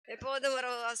இப்போது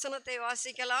ஒரு வசனத்தை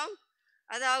வாசிக்கலாம்.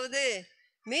 அதாவது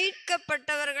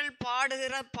மீட்கப்பட்டவர்கள்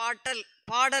பாடுகிற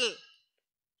பாடல்.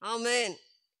 ஆமென்.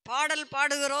 பாடல்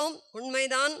பாடுகிறோம்,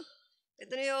 உண்மைதான்.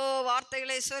 எத்தனையோ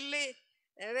வார்த்தைகளை சொல்லி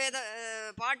வேத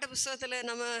பாட்டு புஸ்தகத்தில்,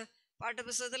 நம்ம பாட்டு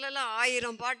புஸ்தகத்துலலாம்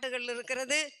 1000 பாட்டுகள்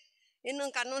இருக்கிறது.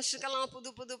 இன்னும் கன்வென்ஷனுக்கெல்லாம்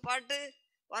புது புது பாட்டு,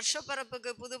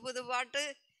 வருஷப்பரப்புக்கு புது புது பாட்டு,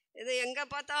 இது எங்கே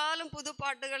பார்த்தாலும் புது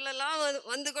பாட்டுகள் எல்லாம்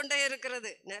வந்து கொண்டே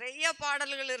இருக்கிறது. நிறைய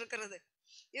பாடல்கள் இருக்கிறது.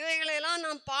 இவைகளெல்லாம்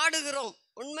நாம் பாடுகிறோம்,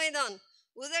 உண்மைதான்.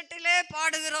 உதட்டிலே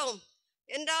பாடுகிறோம்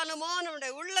என்றாலுமோ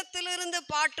நம்முடைய உள்ளத்திலிருந்து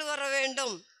பாட்டு வர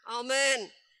வேண்டும். ஆமென்.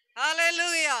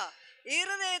 ஹல்லேலூயா.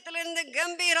 இருதயத்திலிருந்து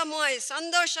கம்பீரமாய்,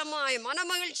 சந்தோஷமாய்,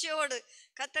 மனமகிழ்ச்சியோடு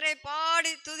கர்த்தரை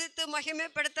பாடி துதித்து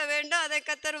மகிமைப்படுத்த வேண்டும். அதை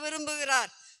கர்த்தர் விரும்புகிறார்.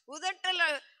 உதட்டல்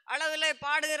அளவில்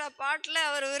பாடுகிற பாட்டில்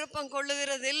அவர் விருப்பம்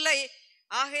கொள்ளுகிறது இல்லை.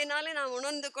 ஆகையினாலே நாம்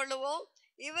உணர்ந்து கொள்ளுவோம்.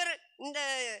 இவர் இந்த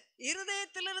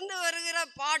இருதயத்திலிருந்து வருகிற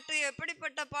பாட்டு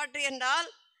எப்படிப்பட்ட பாட்டு என்றால்,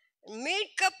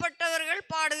 மீட்கப்பட்டவர்கள்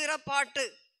பாடுகிற பாட்டு.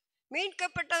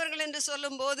 மீட்கப்பட்டவர்கள் என்று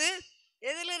சொல்லும்போது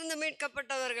எதிலிருந்து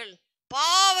மீட்கப்பட்டவர்கள்?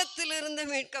 பாவத்திலிருந்து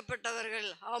மீட்கப்பட்டவர்கள்.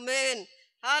 ஆமென்.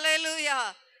 ஹல்லேலூயா.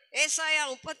 ஏசாயா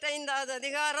 35வது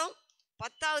அதிகாரம்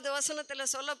 10வது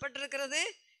வசனத்தில் சொல்லப்பட்டிருக்கிறது,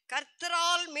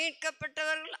 கர்த்தரால்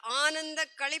மீட்கப்பட்டவர்கள் ஆனந்த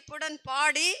களிப்புடன்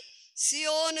பாடி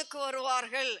சியோனுக்கு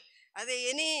வருவார்கள். அது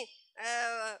இனி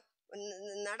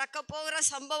நடக்க போகிற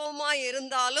சம்பவமாய்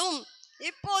இருந்தாலும்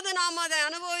இப்போது நாம் அதை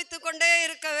அனுபவித்து கொண்டே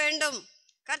இருக்க வேண்டும்.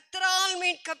 கர்த்தரால்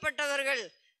மீட்கப்பட்டவர்கள்.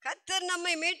 கர்த்தர்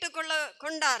நம்மை மீட்டு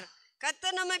கொண்டார்.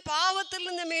 கர்த்தர் நம்மை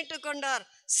பாவத்திலிருந்து மீட்டு கொண்டார்,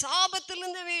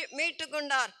 சாபத்திலிருந்து மீட்டு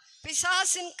கொண்டார்,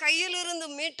 பிசாசின் கையிலிருந்து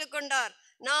மீட்டு கொண்டார்.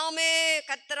 நாமே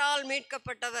கர்த்தரால்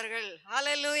மீட்கப்பட்டவர்கள்.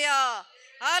 ஹல்லேலூயா,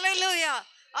 ஹல்லேலூயா.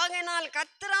 ஆகையினால்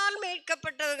கர்த்தரால்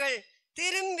மீட்கப்பட்டவர்கள்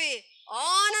திரும்பி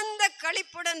ஆனந்த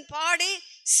களிப்புடன் பாடி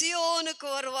சியோனுக்கு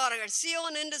வருவார்கள்.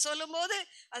 சியோன் என்று சொல்லும்போது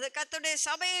அது கர்த்தருடைய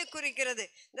சபையை குறிக்கிறது.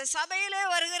 இந்த சபையிலே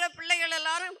வருகிற பிள்ளைகள்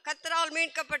எல்லாரும் கர்த்தரால்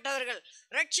மீட்கப்பட்டவர்கள்.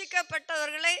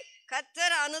 ரட்சிக்கப்பட்டவர்களை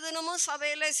கர்த்தர் அனுதினமும்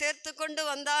சபையிலே சேர்த்து கொண்டு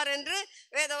வந்தார் என்று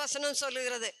வேதவசனம்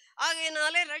சொல்லுகிறது.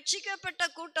 ஆகையினாலே ரட்சிக்கப்பட்ட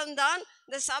கூட்டம்தான்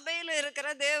இந்த சபையில் இருக்கிற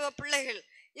தேவ பிள்ளைகள்.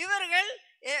 இவர்கள்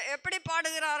எப்படி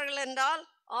பாடுகிறார்கள் என்றால்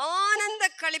ஆனந்த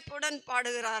களிப்புடன்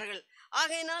பாடுகிறார்கள்.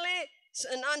 ஆகையினாலே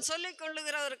நான் சொல்லிக்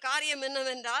கொள்ளுகிற ஒரு காரியம்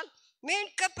என்னவென்றால்,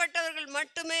 மீட்கப்பட்டவர்கள்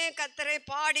மட்டுமே கர்த்தரை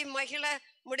பாடி மகிழ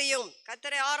முடியும்,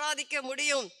 கர்த்தரை ஆராதிக்க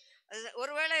முடியும்.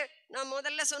 ஒருவேளை நான்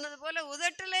முதல்ல சொன்னது போல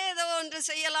உதட்டிலே ஏதோ ஒன்று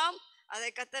செய்யலாம், அதை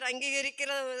கர்த்தர்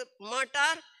அங்கீகரிக்கிற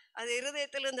மாட்டார். அது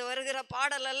இருதயத்திலிருந்து வருகிற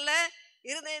பாடல் அல்ல.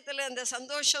 இருதயத்தில் அந்த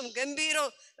சந்தோஷம்,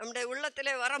 கம்பீரம் நம்முடைய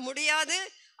உள்ளத்திலே வர முடியாது.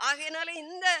 ஆகையினாலே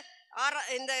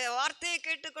இந்த வார்த்தையை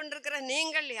கேட்டுக்கொண்டிருக்கிற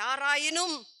நீங்கள்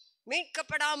யாராயினும்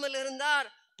மீட்கப்படாமல் இருந்தார்,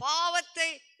 பாவத்தை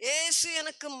இயேசு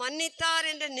எனக்கு மன்னித்தார்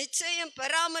என்ற நிச்சயம்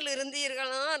பெறாமல்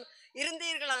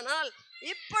இருந்தீர்களானால்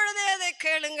இப்பொழுதே அதை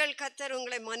கேளுங்கள். கர்த்தர்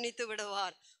உங்களை மன்னித்து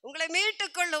விடுவார், உங்களை மீட்டு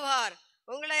கொள்ளுவார்,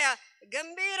 உங்களை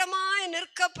கம்பீரமாய்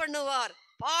நிற்க பண்ணுவார்,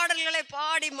 பாடல்களை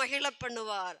பாடி மகிழ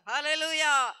பண்ணுவார்.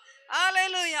 ஹல்லேலூயா,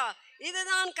 ஹல்லேலூயா.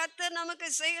 இதுதான் கர்த்தர் நமக்கு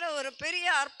செய்கிற ஒரு பெரிய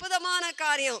அற்புதமான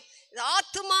காரியம். இது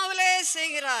ஆத்துமாவிலே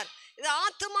செய்கிறார். இது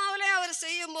ஆத்துமாவிலே அவர்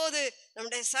செய்யும் போது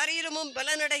நம்முடைய சரீரமும்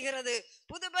பலனடைகிறது,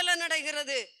 புது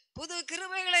பலனடைகிறது, புது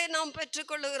கிருபைகளை நாம்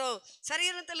பெற்றுக்கொள்ளுகிறோம்.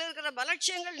 சரீரத்தில் இருக்கிற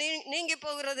பலட்சியங்கள் நீங்கி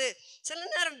போகிறது. சில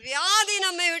நேரம் வியாதி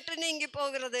நம்மை விட்டு நீங்கி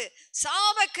போகிறது,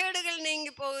 சாபக்கேடுகள்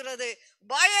நீங்கி போகிறது,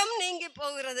 பயம் நீங்கி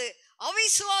போகிறது,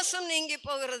 அவிசுவாசம் நீங்கி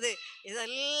போகிறது.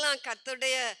 இதெல்லாம்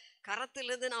கர்த்தருடைய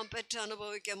கரத்திலிருந்து நாம் பெற்று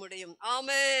அனுபவிக்க முடியும்.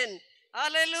 ஆமென்,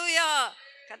 ஹல்லேலூயா.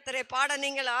 கர்த்தரை பாட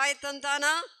நீங்கள் ஆயத்தம்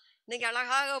தானா? நீங்க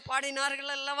அழகாக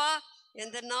பாடினார்கள் அல்லவா?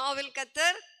 எந்த நாவில்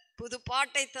கர்த்தர் புது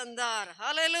பாட்டை தந்தார்.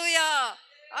 ஹல்லேலூயா,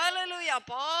 ஹல்லேலூயா.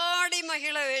 பாடி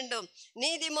மகிழ வேண்டும்.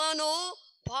 நீதிமானோ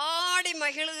பாடி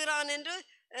மகிழுகிறான் என்று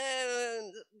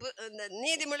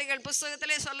நீதிமொழிகள்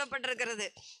புஸ்தகத்திலே சொல்லப்பட்டிருக்கிறது.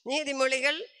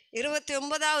 நீதிமொழிகள்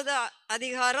 29வது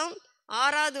அதிகாரம்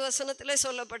 6வது வசனத்திலே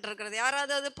சொல்லப்பட்டிருக்கிறது.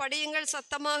 யாராவது அது படியுங்கள்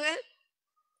சத்தமாக.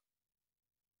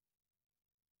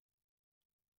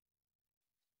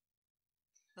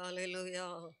 ஹல்லேலூயா.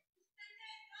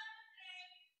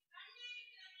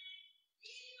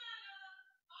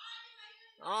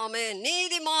 ஆமென்.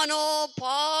 நீதிமானோ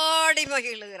பாடி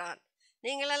மகிழுகிறான்.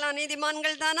 நீங்களெல்லாம்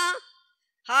நீதிமான்கள் தானா?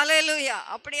 ஹல்லேலூயா.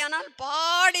 அப்படியானால்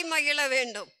பாடி மகிழ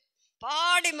வேண்டும்,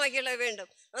 பாடி மகிழ வேண்டும்.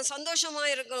 நான் சந்தோஷமா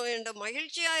இருக்க வேண்டும்,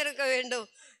 மகிழ்ச்சியா இருக்க வேண்டும்.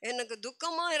 எனக்கு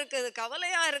துக்கமா இருக்குது,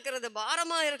 கவலையா இருக்கிறது,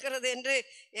 பாரமா இருக்கிறது என்று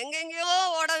எங்கெங்கேயோ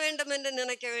ஓட வேண்டும் என்று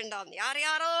நினைக்க வேண்டாம்.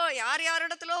 யார்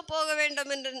யாரிடத்திலோ போக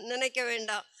வேண்டும் என்று நினைக்க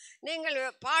வேண்டாம். நீங்கள்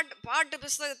பாட்டு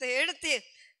புஸ்தகத்தை எடுத்து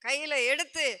கையில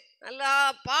எடுத்து நல்லா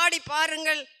பாடி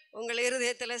பாருங்கள். உங்கள்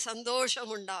இருதயத்தில்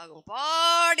சந்தோஷம் உண்டாகும்.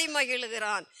 பாடி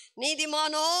மகிழுகிறான்.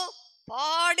 நீதிமானோ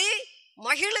பாடி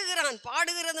மகிழுகிறான்.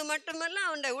 பாடுகிறது மட்டுமல்ல,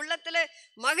 அவனுடைய உள்ளத்திலே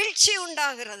மகிழ்ச்சி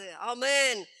உண்டாகிறது.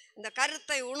 ஆமென். இந்த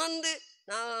கருத்தை உணர்ந்து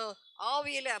நான்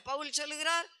ஆவியில பவுல்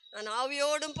சொல்லுகிறார், நான்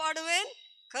ஆவியோடும் பாடுவேன்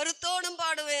கருத்தோடும்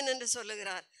பாடுவேன் என்று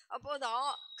சொல்லுகிறார். அப்போது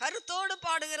கருத்தோடு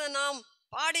பாடுகிற நாம்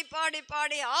பாடி பாடி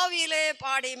பாடி ஆவியிலே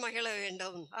பாடி மகிழ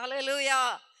வேண்டும். ஹல்லேலூயா.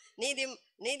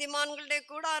 நீதிமான்களுடைய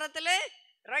கூடாரத்திலே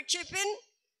ரட்சிப்பின்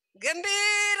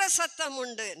கம்பீர சத்தம்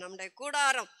உண்டு. நம்முடைய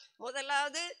கூடாரம்,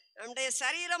 முதலாவது நம்முடைய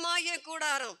சரீரமாகிய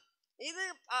கூடாரம், இது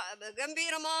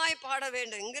கம்பீரமாய் பாட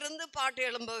வேண்டும். இங்கிருந்து பாட்டு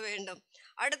எழும்ப வேண்டும்.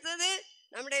 அடுத்தது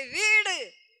நம்முடைய வீடு,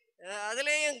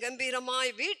 அதுலேயும்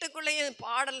கம்பீரமாய், வீட்டுக்குள்ளேயும்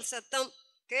பாடல் சத்தம்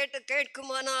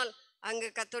கேட்குமானால் அங்கு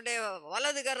கர்த்தருடைய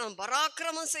வலதுகரம்,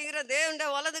 பராக்கிரமம் செய்கிற தேவனுடைய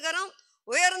வலதுகரம்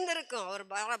உயர்ந்திருக்கும். அவர்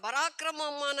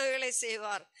பராக்கிரமமானவைகளை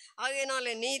செய்வார்.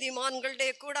 ஆகையினாலே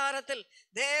நீதிமான்களுடைய கூடாரத்தில்,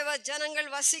 தேவ ஜனங்கள்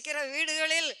வசிக்கிற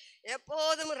வீடுகளில்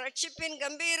எப்போதும் ரட்சிப்பின்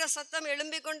கம்பீர சத்தம்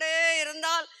எழும்பிக் கொண்டே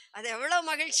இருந்தால் அது எவ்வளவு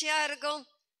மகிழ்ச்சியா இருக்கும்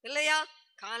இல்லையா?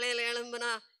 காலையில்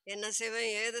எழும்புனா என்ன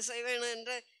செய்வேன் ஏது செய்வேன்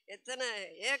என்ற எத்தனை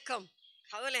ஏக்கம்,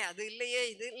 கவலை, அது இல்லையே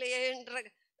இது இல்லையே என்ற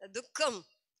துக்கம்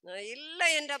இல்லை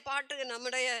என்ற பாட்டுக்கு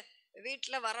நம்முடைய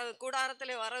வீட்டில்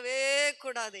கூடாரத்தில் வரவே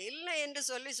கூடாது. இல்லை என்று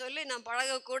சொல்லி சொல்லி நாம்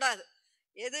பழகக்கூடாது.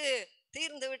 எது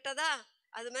தீர்ந்து விட்டதா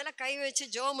அது மேலே கை வச்சு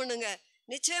ஜோமுனுங்க,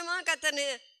 நிச்சயமா கர்த்தர்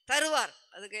தருவார்.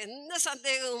 அதுக்கு எந்த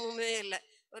சந்தேகமுமே இல்லை.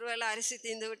 ஒருவேளை அரிசி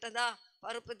தீர்ந்து விட்டதா,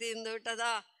 பருப்பு தீர்ந்து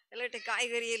விட்டதா, இல்லாட்டி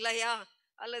காய்கறி இல்லையா,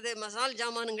 அல்லது மசால்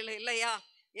ஜாமான்கள் இல்லையா,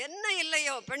 என்ன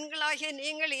இல்லையோ, பெண்களாகிய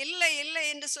நீங்கள் இல்லை இல்லை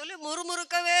என்று சொல்லி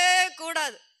முறுமுறுக்கவே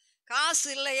கூடாது. காசு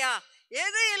இல்லையா,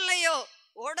 எது இல்லையோ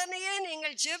உடனேயே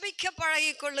நீங்கள் ஜெபிக்க பழகி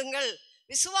கொள்ளுங்கள்.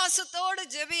 விசுவாசத்தோடு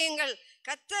ஜெபியுங்கள்.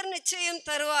 கர்த்தர் நிச்சயம்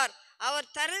தருவார். அவர்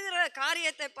தருகிற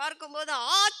காரியத்தை பார்க்கும்போது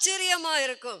ஆச்சரியமா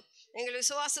இருக்கும். நீங்கள்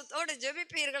விசுவாசத்தோடு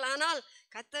ஜெபிப்பீர்கள், ஆனால்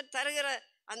கர்த்தர் தருகிற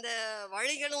அந்த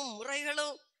வழிகளும்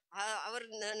முறைகளும் அவர்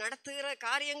நடத்துகிற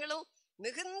காரியங்களும்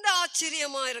மிகுந்த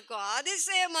ஆச்சரியமா இருக்கும்,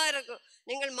 அதிசயமா இருக்கும்.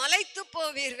 நீங்கள் மலைத்து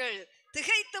போவீர்கள்,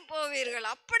 திகைத்து போவீர்கள்.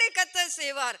 அப்படி கர்த்தர்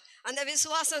செய்வார். அந்த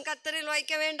விசுவாசம் கர்த்தரில்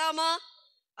வைக்க வேண்டாமா?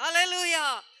 அல்லேலூயா.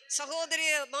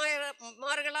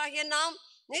 சகோதரிமார்களாகிய நாம்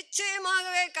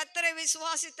நிச்சயமாகவே கர்த்தரை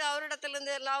விசுவாசித்து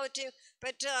அவரிடத்திலிருந்து எல்லாவற்றையும்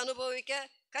பெற்று அனுபவிக்க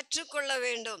கற்றுக்கொள்ள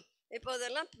வேண்டும்.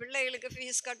 இப்போதெல்லாம் பிள்ளைகளுக்கு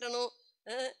ஃபீஸ் கட்டணும்,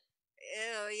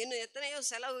 இன்னும் எத்தனையோ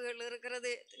செலவுகள் இருக்கிறது,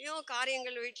 எத்தனையோ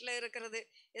காரியங்கள் வீட்டில் இருக்கிறது.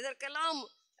 இதற்கெல்லாம்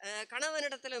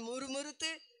கணவனிடத்துல முறுமுறுத்து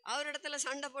அவரிடத்துல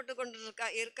சண்டை போட்டு கொண்டு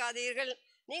இருக்காதீர்கள்.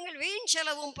 நீங்கள் வீண்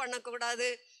செலவும் பண்ணக்கூடாது.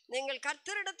 நீங்கள்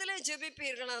கர்த்தரிடத்திலே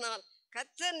ஜெபிப்பீர்களானால்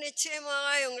கர்த்தர்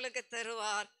நிச்சயமாய் உங்களுக்கு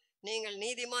தருவார். நீங்கள்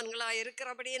நீதிமான்களாய்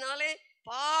இருக்கிறபடியினாலே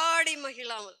பாடி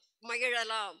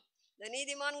மகிழலாம். இந்த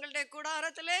நீதிமான்களுடைய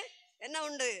கூடாரத்திலே என்ன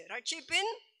உண்டு?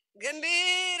 ரட்சிப்பின்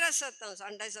கம்பீர சத்தம்.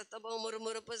 சண்டை சத்தமோ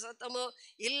முறுமுறுப்பு சத்தமோ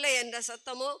இல்லை என்ற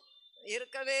சத்தமோ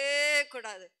இருக்கவே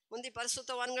கூடாது. முந்தி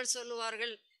பரிசுத்தவான்கள்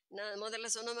சொல்லுவார்கள், நான் முதல்ல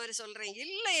சொன்ன மாதிரி சொல்றேன்,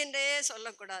 இல்லை என்றே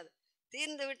சொல்லக்கூடாது.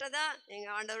 தீர்ந்து விட்டதா எங்க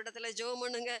ஆண்டவரிடத்துல ஜெபம்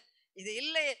பண்ணுங்க. இது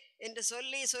இல்லை என்று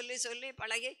சொல்லி சொல்லி சொல்லி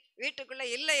பழகி வீட்டுக்குள்ள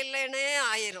இல்லை இல்லைன்னே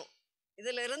ஆயிரும்.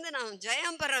 இதுல இருந்து நாம்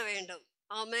ஜெயம் பெற வேண்டும்.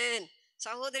 ஆமென்.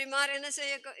 சகோதரிமார் என்ன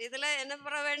செய்ய, இதுல என்ன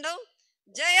பெற வேண்டும்?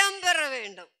 ஜெயம் பெற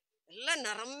வேண்டும். எல்லாம்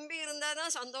நிரம்பி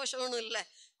இருந்தாதான் சந்தோஷம்னு இல்லை.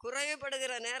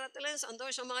 குறைவுபடுகிற நேரத்துல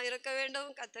சந்தோஷமா இருக்க வேண்டும்,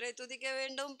 கர்த்தரை துதிக்க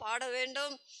வேண்டும், பாட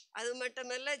வேண்டும். அது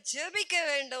மட்டுமல்ல, ஜெபிக்க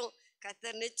வேண்டும்.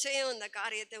 கர்த்தர் நிச்சயம் இந்த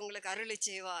காரியத்தை உங்களுக்கு அருளி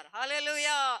செய்வார்.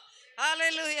 ஹல்லேலூயா,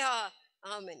 ஹல்லேலூயா,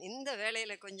 ஆமென். இந்த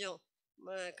வேளையில கொஞ்சம்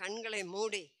கண்களை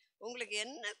மூடி உங்களுக்கு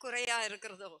என்ன குறையா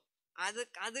இருக்கிறதோ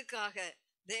அதுக்காக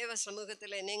தேவ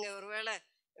சமூகத்துல நீங்க ஒருவேளை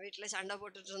வீட்டுல சண்டை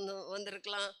போட்டுட்டு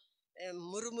வந்திருக்கலாம்,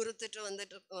 முறுமுறுத்துட்டு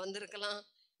வந்திருக்கலாம்.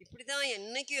 இப்படிதான்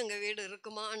என்னைக்கும் எங்க வீடு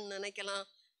இருக்குமான்னு நினைக்கலாம்.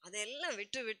 அதெல்லாம்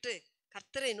விட்டு விட்டு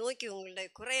கர்த்தரை நோக்கி உங்களுடைய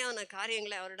குறையான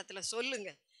காரியங்களை அவரிடத்துல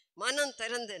சொல்லுங்க. மனம்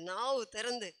திறந்து, நாவு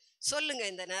திறந்து சொல்லுங்க.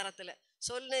 இந்த நேரத்துல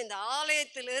சொல்லுங்க. இந்த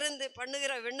ஆலயத்திலிருந்து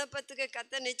பண்ணுகிற விண்ணப்பத்துக்கு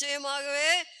கர்த்தர்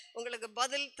நிச்சயமாகவே உங்களுக்கு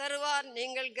பதில் தருவார்.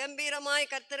 நீங்கள்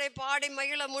கம்பீரமாய் கர்த்தரை பாடி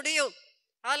மகிழ முடியும்.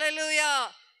 ஹல்லேலூயா.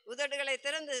 உதடுகளை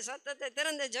திறந்து, சத்தத்தை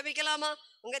திறந்து ஜெபிக்கலாமா?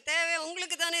 உங்க தேவை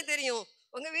உங்களுக்கு தானே தெரியும்,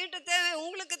 உங்க வீட்டு தேவை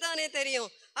உங்களுக்கு தானே தெரியும்.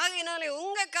 ஆகையினாலே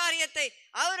உங்க காரியத்தை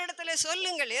அவரிடத்துல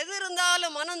சொல்லுங்கள். எது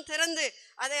இருந்தாலும் மனம் திறந்து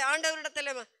அதை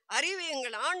ஆண்டவரிடத்துல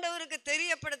அறிவியுங்கள், ஆண்டவருக்கு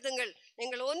தெரியப்படுத்துங்கள்.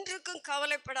 நீங்கள் ஒன்றுக்கும்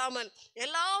கவலைப்படாமல்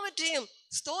எல்லாவற்றையும்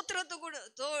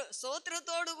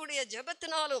ஸ்தோத்திரத்தோடு கூடிய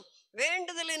ஜெபத்தினாலும்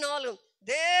வேண்டுதலினாலும்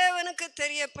தேவனுக்கு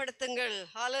தெரியப்படுத்துங்கள்.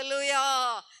 ஹல்லேலூயா.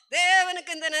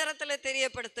 தேவனுக்கு இந்த நேரத்துல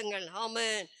தெரியப்படுத்துங்கள்.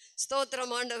 ஆமென்.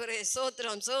 ஸ்தோத்திரம் ஆண்டவரே,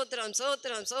 சோத்திரம் சோத்திரம்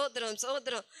சோத்திரம் சோத்திரம்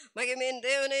சோத்திரம். மகிமையின்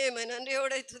தேவனே,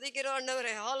 நன்றியோட துதிக்கிறோம்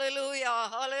ஆண்டவரே. ஹல்லேலூயா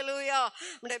ஹல்லேலூயா.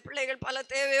 நம்முடைய பிள்ளைகள் பல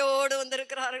தேவையோடு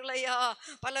வந்திருக்கிறார்கள் ஐயா,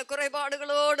 பல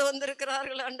குறைபாடுகளோடு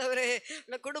வந்திருக்கிறார்கள் ஆண்டவரே.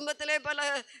 குடும்பத்திலே பல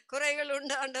குறைகள்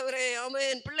உண்டு ஆண்டவரே.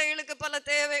 ஆமென். பிள்ளைகளுக்கு பல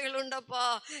தேவைகள் உண்டப்பா.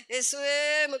 இயேசுவே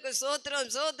உமக்கு சோத்திரம்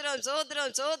சோத்திரம்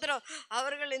சோத்திரம் சோத்திரம்.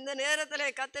 அவர்கள் இந்த நேரத்திலே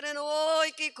கர்த்தரை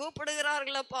நோக்கி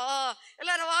கூப்பிடுகிறார்களப்பா.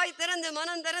 எல்லாரும் வாய் திறந்து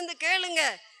மனம் திறந்து கேளுங்க.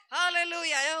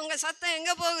 ஹல்லேலூயா. உங்க சத்தம்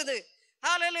எங்க போகுது?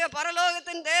 ஹல்லேலூயா.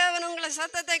 பரலோகத்தின் தேவன் உங்களை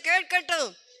சத்தத்தை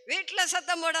கேட்கட்டும். வீட்டுல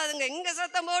சத்தம் போடாதுங்க, இங்க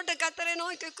சத்தம் போட்டு கர்த்தரை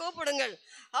நோக்கி கூப்பிடுங்கள்.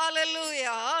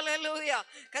 ஹல்லேலூயா ஹல்லேலூயா.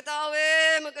 கர்த்தாவே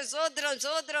உமக்கு சோத்திரம்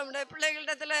சோத்திரம்.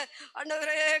 பிள்ளைகளிடத்துல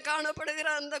ஆண்டவரே காணப்படுகிற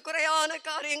அந்த குறையான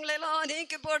காரியங்களை எல்லாம்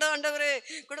நீக்கி போடு ஆண்டவரே.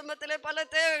 குடும்பத்திலே பல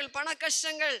தேவைகள், பண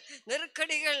கஷ்டங்கள்,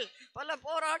 நெருக்கடிகள், பல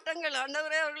போராட்டங்கள்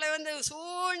ஆண்டவரே அவர்களை வந்து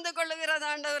சூழ்ந்து கொள்ளுகிறது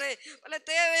ஆண்டவரே. பல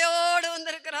தேவையோடு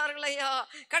வந்திருக்கிறார்கள் ஐயா,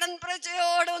 கடன்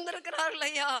பிரச்சனையோடு வந்திருக்கிறார்கள்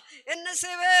ஐயா. என்ன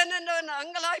செய்வேன் என்ற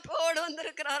அங்கலாய்ப்போடு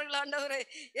வந்திருக்கிறார்கள் ஆண்டவரே.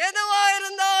 எதுவா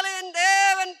இருந்தாலும் என்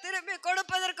தேவன் திருப்பி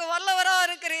கொடுப்பதற்கு வல்லவரா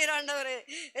இருக்கிறீர் ஆண்டவரே.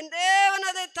 என் தேவன்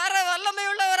அதை தர வல்லமை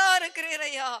உள்ளவரா இருக்கிறீர்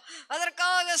ஐயா.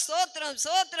 அதற்காக சோத்திரம்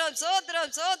சோத்திரம்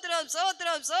சோத்திரம் சோத்திரம்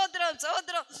சோத்திரம் சோத்திரம்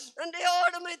சோத்திரம்.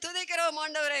 நன்றியோடுமை துதிக்கிறோம்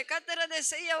ஆண்டவரே. கர்த்தர் அதை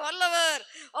செய்ய வல்லவர்.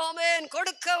 ஆமென்.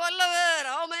 கொடுக்க வல்லவர்.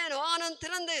 ஆமென். வானம்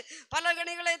திறந்து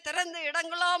பலகணிகளை திறந்து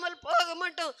இடங்கொள்ளாமல் போக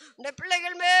மட்டும் இந்த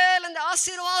பிள்ளைகள் மேல் இந்த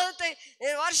ஆசீர்வாதத்தை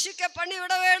வர்ஷிக்க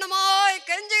பண்ணிவிட வேணுமாய்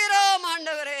கெஞ்சுகிறோம்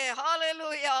ஆண்டவரே.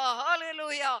 ஹல்லேலூயா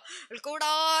ஹல்லேலூயா.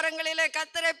 கூடாரங்களிலே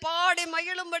கர்த்தரை பாடி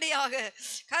மகிழும்படியாக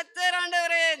கர்த்தர்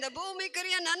ஆண்டவரே இந்த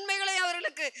பூமிக்குரிய நன்மைகளை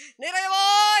அவர்களுக்கு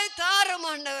நிறைவாய் தாரும்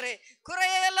ஆண்டவரே.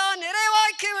 குறையெல்லாம்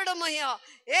நிறைவாக்கி விடும் ஐயா.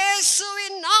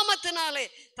 இயேசுவின் நாமத்தினாலே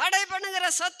தடை பண்ணுகிற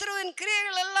சத்ருவின்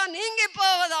கிரியைகள் எல்லாம் நீங்கி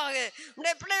போவதாக.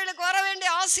 உடைய பிள்ளைகளுக்கு வர வேண்டிய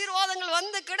ஆசீர்வாதங்கள்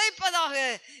வந்து கிடைப்பதாக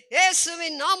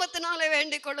இயேசுவின் நாமத்தினாலே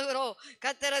வேண்டிக் கொள்ளுகிறோம்.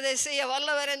 கர்த்தர் அதை செய்ய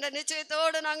வல்லவர் என்ற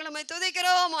நிச்சயத்தோடு நாங்கள் நம்மை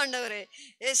துதிக்கிறோம் ஆண்டவரே.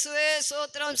 இயேசுவே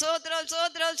சோத்திரம் சோத்திரம்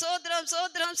சோத்திரம் சோத்திரம்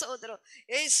சோத்திரம் சோத்திரம்.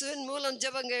 இயேசுவின் மூலம்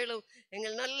ஜெபங்களும்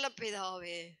எங்கள் நல்ல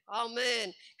பிதாவே.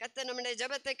 ஆமென். கர்த்தர் நம்முடைய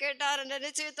ஜெபத்தை கேட்டார் என்ற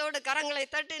நிச்சயத்தோடு கரங்களை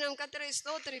தட்டி நம் கர்த்தரை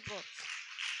ஸ்தோத்திரிப்போம்.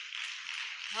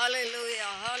 ஹல்லேலூயா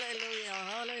ஹல்லேலூயா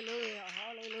ஹல்லேலூயா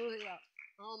ஹல்லேலூயா.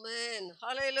 ஆமென்.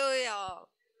 ஹல்லேலூயா.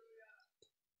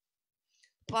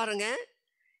 பாருங்க,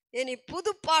 இனி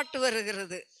புது பாட்டு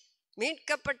வருகிறது.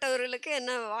 மீட்கப்பட்டவர்களுக்கு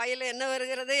என்ன வாயில என்ன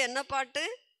வருகிறது? என்ன பாட்டு?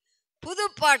 புது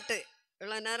பாட்டு.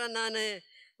 இவ்வளோ நேரம் நான்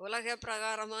உலக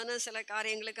பிரகாரமான சில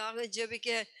காரியங்களுக்காக ஜெபிக்க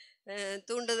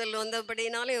தூண்டுதல்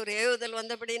வந்தபடினாலே, ஒரு ஏவுதல்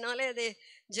வந்தபடினாலே அதை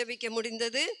ஜெபிக்க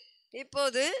முடிந்தது.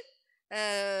 இப்போது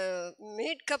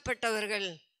மீட்கப்பட்டவர்கள்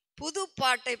புது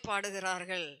பாட்டை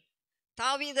பாடுகிறார்கள்.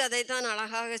 தாவீது அதைத்தான்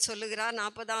அழகாக சொல்லுகிறார்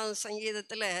 40ஆம்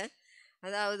சங்கீதத்தில்.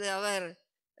 அதாவது அவர்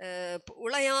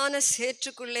உளையான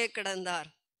சேற்றுக்குள்ளே கிடந்தார்,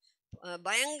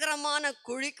 பயங்கரமான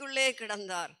குழிக்குள்ளே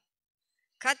கிடந்தார்.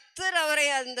 கர்த்தர் அவரை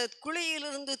அந்த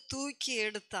குழியிலிருந்து தூக்கி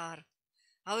எடுத்தார்.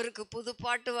 அவருக்கு புது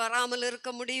பாட்டு வராமல் இருக்க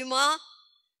முடியுமா?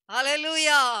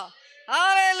 ஹல்லேலூயா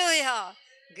ஹல்லேலூயா.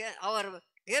 அவர்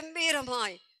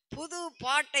கம்பீரமாய் புது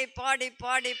பாட்டை பாடி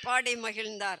பாடி பாடி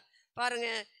மகிழ்ந்தார். பாருங்க,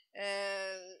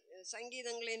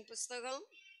 சங்கீதங்களின் புஸ்தகம்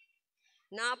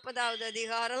 40வது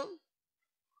அதிகாரம்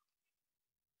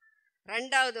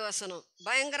 2வது வசனம்.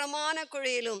 பயங்கரமான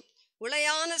குழியிலும்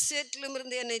உளையான சேற்றிலும்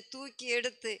இருந்து என்னை தூக்கி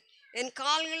எடுத்து என்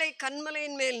கால்களை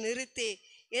கன்மலையின் மேல் நிறுத்தி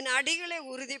என் அடிகளை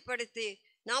உறுதிப்படுத்தி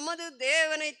நமது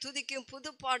தேவனை துதிக்கும் புது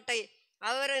பாட்டை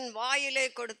அவர் என் வாயிலே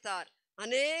கொடுத்தார்.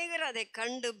 அநேகர் அதை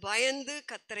கண்டு பயந்து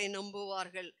கர்த்தரை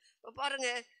நம்புவார்கள். இப்போ பாருங்க,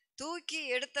 தூக்கி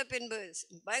எடுத்த பின்பு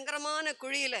பயங்கரமான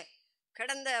குழியில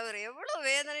கிடந்த அவர் எவ்வளோ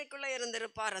வேதனைக்குள்ளே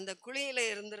இருந்திருப்பார். அந்த குழியில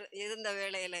இருந்த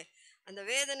வேளையில, அந்த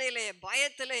வேதனையிலே,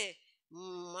 பயத்திலே,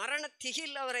 மரண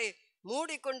திகில் அவரை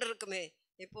மூடிக்கொண்டிருக்குமே.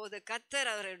 இப்போது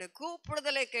கர்த்தர் அவருடைய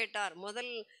கூப்பிடுதலை கேட்டார்.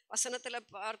 முதல் வசனத்துல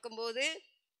பார்க்கும்போது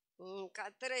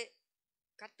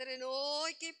கர்த்தரை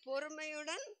நோக்கி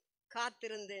பொறுமையுடன்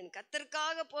காத்திருந்தேன்,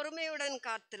 கர்த்தருக்காக பொறுமையுடன்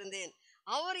காத்திருந்தேன்.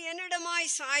 அவர் என்னிடமாய்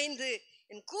சாய்ந்து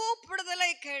என் கூப்பிடுதலை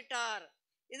கேட்டார்.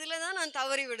 இதுலதான் நான்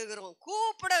தவறி விடுகிறோம்.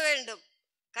 கூப்பிட வேண்டும்.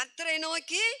 கர்த்தரை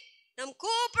நோக்கி நாம்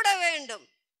கூப்பிட வேண்டும்.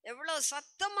 எவ்வளவு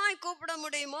சத்தமாய் கூப்பிட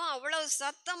முடியுமோ அவ்வளவு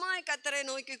சத்தமாய் கர்த்தரை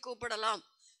நோக்கி கூப்பிடலாம்.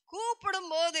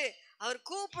 கூப்பிடும் போது அவர்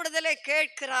கூப்பிடுதலை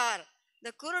கேட்கிறார். இந்த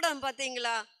குருடன்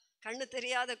பார்த்தீங்களா, கண்ணு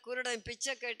தெரியாத குருடன்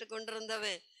பிச்சை கேட்டு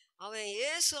கொண்டிருந்தவன், அவன்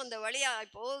இயேசு அந்த வழியா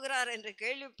போகிறார் என்று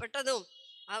கேள்விப்பட்டதும்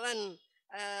அவன்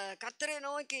கர்த்தரை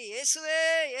நோக்கி இயேசுவே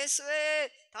இயேசுவே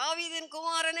தாவீதின்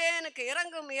குமாரனே எனக்கு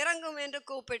இறங்கும் இறங்கும் என்று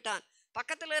கூப்பிட்டான்.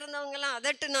 பக்கத்துல இருந்தவங்க எல்லாம்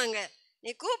அதட்டுனாங்க,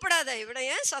 நீ கூப்பிடாத, இவனை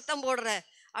ஏன் சத்தம் போடுற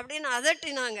அப்படின்னு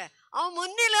அதட்டினாங்க. அவன்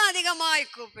முன்னிலும் அதிகமாய்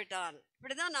கூப்பிட்டான்.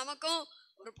 இப்படிதான் நமக்கும்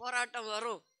ஒரு போராட்டம்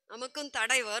வரும். நமக்கும்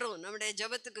தடை வரும். நம்முடைய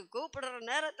ஜெபத்துக்கு கூப்பிடுற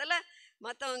நேரத்தில்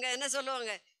மற்றவங்க என்ன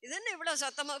சொல்லுவாங்க, இது என்ன இவ்வளோ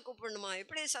சத்தமாக கூப்பிடணுமா,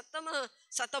 இப்படி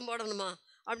சத்தம் போடணுமா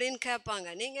அப்படின்னு கேட்பாங்க.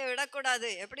 நீங்கள் விடக்கூடாது.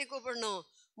 எப்படி கூப்பிடணும்?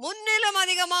 முன்னிலும்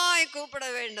அதிகமாய் கூப்பிட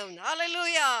வேண்டும்.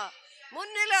 ஹல்லேலூயா.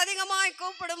 முன்னிலும் அதிகமாய்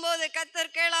கூப்பிடும் போது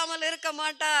கர்த்தர் கேளாமல் இருக்க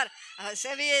மாட்டார். அவர்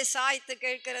செவியை சாய்த்து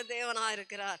கேட்கிற தேவனா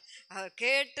இருக்கிறார். அவர்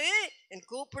கேட்டு என்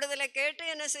கூப்பிடுதலை கேட்டு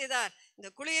என்ன செய்தார்? இந்த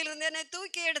குழியிலிருந்து என்னை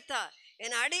தூக்கி எடுத்தார்.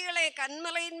 என் அடிகளை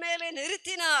கன்மலையின் மேலே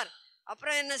நிறுத்தினார்.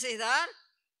 அப்புறம் என்ன செய்தார்?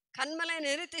 கண்மலை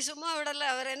நிறுத்தி சும்மா விடல.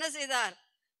 அவர் என்ன செய்தார்?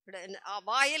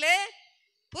 வாயிலே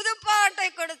புதுப்பாட்டை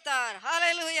கொடுத்தார்.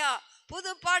 ஹல்லேலூயா.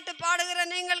 புது பாட்டு பாடுகிற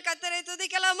நீங்கள் கர்த்தரை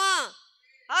துதிக்கலாமா?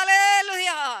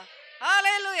 ஹல்லேலூயா,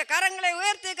 ஹல்லேலூயா. கரங்களை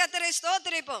உயர்த்தி கர்த்தரை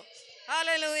ஸ்தோத்திரிப்போம்.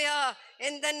 ஹல்லேலூயா.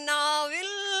 எந்த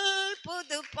நாவில்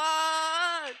புது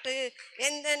பாட்டு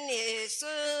எந்தன்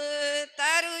இயேசு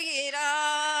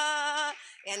தருகிறார்.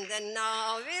 எந்த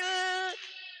நாவில்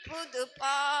புது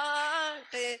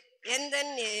பாட்டு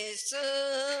எந்தன் இயேசு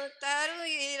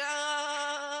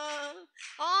தருகிறார்.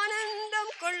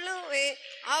 ஆனந்தம் கொள்ளுவே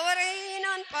அவரை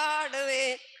நான்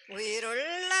பாடுவேன்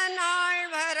உயிருள்ள நாள்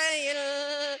வரையில்.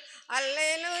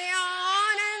 அல்லேலூயா.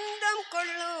 ஆனந்தம்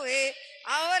கொள்ளுவே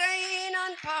அவரை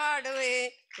நான்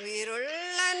பாடுவேன்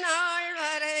உயிருள்ள நாள்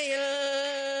வரையில்.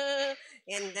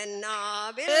 எந்த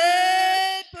நாவில்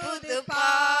புது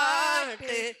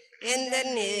பாட்டு எந்த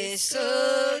இயேசு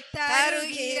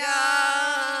தருகிறார்.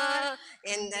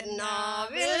 எந்த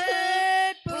நாவில்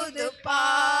புது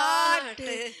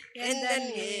பாட்டு எந்த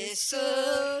இயேசு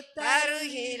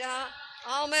தருகிறார்.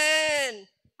 ஆமென்.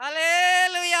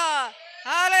 ஹல்லேலூயா,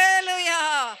 ஹல்லேலூயா,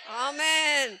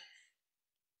 ஆமென்.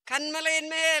 கன்மலையின்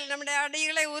மேல் நம்முடைய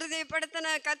அடிகளை உறுதிப்படுத்தின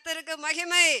கர்த்தருக்கு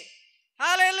மகிமை.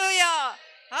 ஹல்லேலூயா,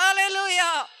 ஹல்லேலூயா.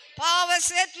 பாவ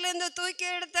சேற்றிலிருந்து தூக்கி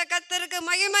எடுத்த கர்த்தருக்கு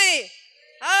மகிமை.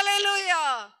 ஹல்லேலூயா,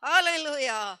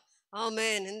 ஹல்லேலூயா,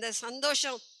 ஆமென். இந்த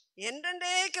சந்தோஷம்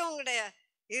என்றென்றைக்கும் உங்களுடைய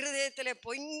இருதயத்திலே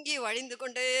பொங்கி வழிந்து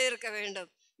கொண்டே இருக்க வேண்டும்.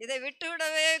 இதை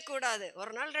விட்டுவிடவே கூடாது.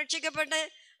 ஒரு நாள் ரட்சிக்கப்பட்டேன்,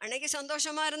 அன்னைக்கு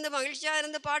சந்தோஷமா இருந்து மகிழ்ச்சியா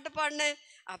இருந்து பாட்டு பாடினேன்,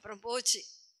 அப்புறம் போச்சு.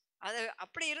 அது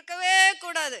அப்படி இருக்கவே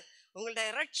கூடாது. உங்களுடைய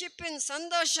ரட்சிப்பின்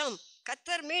சந்தோஷம்,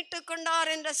 கர்த்தர் மீட்டு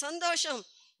கொண்டார் என்ற சந்தோஷம்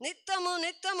நித்தமும்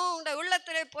நித்தமும் உங்களுடைய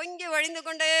உள்ளத்திலே பொங்கி வழிந்து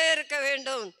கொண்டே இருக்க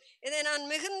வேண்டும். இதை நான்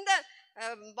மிகுந்த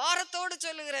பாரத்தோடு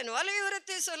சொல்லுகிறேன்,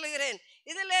 வலியுறுத்தி சொல்லுகிறேன்.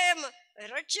 இதிலே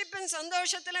ரட்சிப்பின்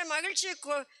சந்தோஷத்திலே மகிழ்ச்சி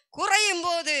குறையும்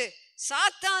போது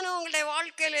சாத்தானும் உங்களுடைய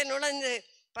வாழ்க்கையிலே நுழைந்து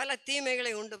பல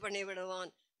தீமைகளை உண்டு பண்ணி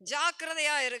விடுவான்.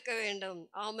 ஜாக்கிரதையா இருக்க வேண்டும்.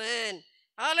 ஆமென்.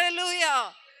 ஹல்லேலூயா,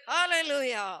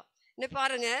 ஹல்லேலூயா. இனி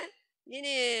பாருங்க,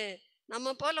 இனி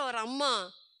நம்ம போல ஒரு அம்மா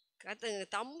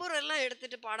தம்பூர் எல்லாம்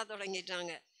எடுத்துட்டு பாட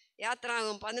தொடங்கிட்டாங்க.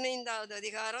 யாத்திராகம் 15வது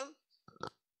அதிகாரம்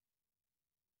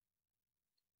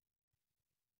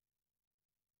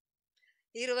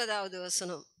 20வது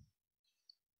வசனம்.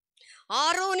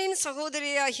 ஆரோனின்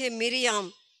சகோதரியாகிய மிரியாம்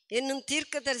என்னும்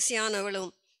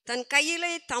தீர்க்கதரிசியானவளும் தன்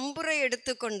கையிலே தம்புரை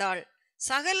எடுத்துக்கொண்டாள்.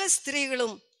 சகல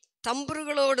ஸ்திரீகளும்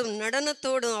தம்புர்களோடும்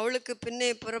நடனத்தோடும் அவளுக்கு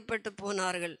பின்னே புறப்பட்டு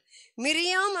போனார்கள்.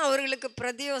 மிரியாம் அவர்களுக்கு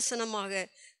பிரதிவசனமாக,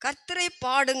 கர்த்தரை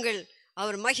பாடுங்கள்,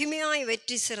 அவர் மகிமையாய்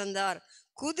வெற்றி சிறந்தார்,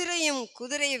 குதிரையும்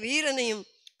குதிரை வீரனையும்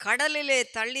கடலிலே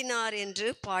தள்ளினார் என்று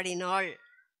பாடினாள்.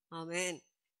 ஆமென்.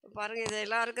 பாருங்க, இது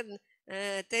எல்லாருக்கும்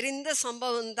தெரிந்த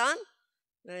சம்பவம்தான்.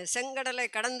 செங்கடலை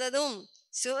கடந்ததும்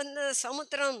சிவந்த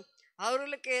சமுத்திரம்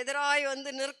அவர்களுக்கு எதிராய் வந்து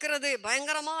நிற்கிறது,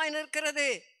 பயங்கரமாய் நிற்கிறது.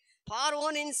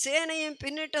 பார்வோனின் சேனையும்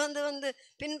பின்னிட்டு வந்து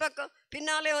பின்பக்கம்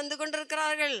பின்னாலே வந்து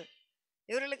கொண்டிருக்கிறார்கள்.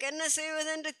 இவர்களுக்கு என்ன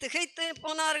செய்வதென்று திகைத்து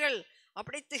போனார்கள்.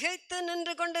 அப்படி திகைத்து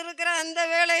நின்று கொண்டிருக்கிற அந்த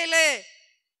வேளையிலே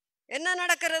என்ன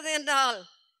நடக்கிறது என்றால்,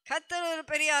 கர்த்தர் ஒரு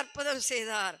பெரிய அற்புதம்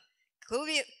செய்தார்.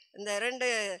 இந்த 2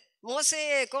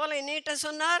 மோசேயை கோலை நீட்ட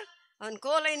சொன்னார். அவன்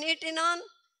கோலை நீட்டினான்.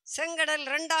 செங்கடல்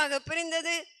 2ஆக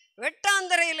பிரிந்தது.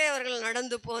 வெட்டாந்தரையிலே அவர்கள்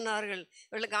நடந்து போனார்கள்.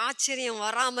 இவர்களுக்கு ஆச்சரியம்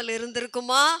வராமல்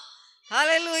இருந்திருக்குமா?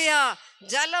 ஹல்லேலூயா.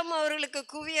 ஜலம் அவர்களுக்கு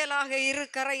குவியலாக இரு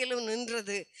கரையிலும்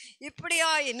நின்றது.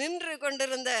 இப்படியாய் நின்று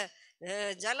கொண்டிருந்த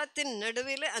ஜலத்தின்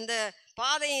நடுவிலே, அந்த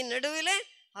பாதையின் நடுவிலே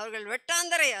அவர்கள்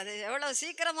வெட்டாந்தரை, அது எவ்வளவு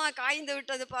சீக்கிரமாக காய்ந்து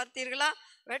விட்டது பார்த்தீர்களா?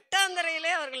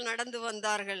 வெட்டாந்தரையிலே அவர்கள் நடந்து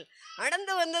வந்தார்கள்.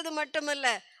 நடந்து வந்தது மட்டுமல்ல,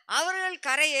 அவர்கள்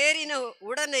கரை ஏறின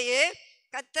உடனேயே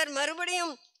கர்த்தர்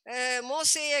மறுபடியும்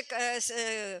மோசேயை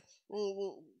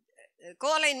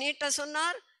கோலை நீட்ட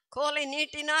சொன்னார். கோலை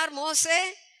நீட்டினார் மோசே.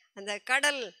 அந்த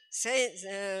கடல்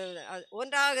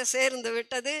ஒன்றாக சேர்ந்து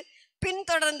விட்டது.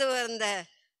 பின்தொடர்ந்து வந்த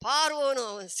பார்வோனும்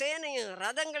அவன் சேனையும்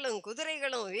ரதங்களும்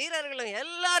குதிரைகளும் வீரர்களும்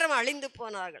எல்லாரும் அழிந்து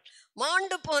போனார்கள்,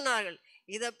 மாண்டு போனார்கள்.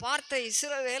 இதை பார்த்த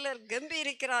இஸ்ரவேலர்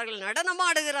கம்பீரிக்கிறார்கள்,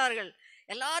 நடனமாடுகிறார்கள்,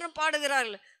 எல்லாரும்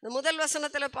பாடுகிறார்கள். இந்த முதல்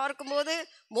வசனத்தில் பார்க்கும்போது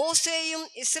மோசேயும்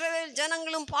இஸ்ரவேல்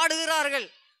ஜனங்களும் பாடுகிறார்கள்.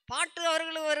 பாட்டு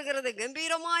அவர்களுக்கு வருகிறது.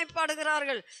 கம்பீரமாய்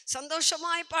பாடுகிறார்கள்,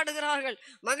 சந்தோஷமாய் பாடுகிறார்கள்,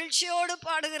 மகிழ்ச்சியோடு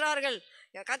பாடுகிறார்கள்.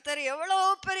 கர்த்தர் எவ்வளோ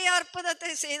பெரிய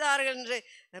அற்புதத்தை செய்தார்கள் என்று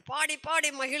பாடி பாடி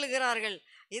மகிழ்கிறார்கள்.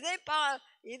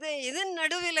 இதன்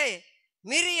நடுவிலே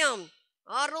மிரியாம்,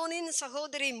 ஆரோனின்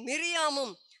சகோதரி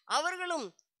மிரியாமும் அவர்களும்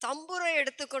தம்புரை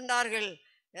எடுத்துக்கொண்டார்கள்.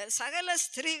 சகல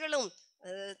ஸ்திரீகளும்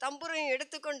தம்புரையும்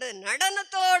எடுத்துக்கொண்டு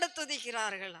நடனத்தோடு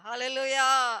துதிக்கிறார்கள். ஹல்லேலூயா!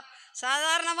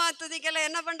 சாதாரணமா துதிக்கல,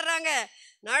 என்ன பண்றாங்க?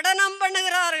 நடனம்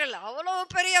பண்ணுகிறார்கள். அவ்வளவு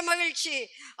பெரிய மகிழ்ச்சி,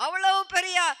 அவ்வளவு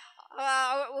பெரிய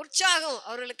உற்சாகம்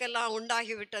அவர்களுக்கெல்லாம்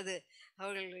உண்டாகிவிட்டது.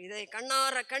 அவர்கள் இதை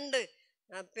கண்ணார கண்டு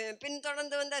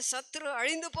பின்தொடர்ந்து வந்த சத்துரு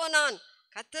அழிந்து போனான்.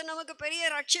 கர்த்தர் நமக்கு பெரிய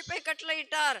ரட்சிப்பை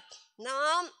கட்டளையிட்டார்.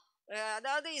 நாம்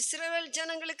அதாவது இஸ்ரவேல்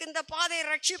ஜனங்களுக்கு இந்த பாதை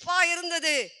ரட்சிப்பா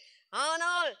இருந்தது.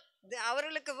 ஆனால்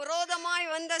அவர்களுக்கு விரோதமாய்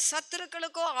வந்த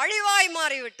சத்துருக்களுக்கோ அழிவாய்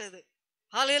மாறிவிட்டது.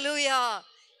 ஹல்லேலூயா!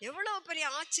 எவ்வளவு பெரிய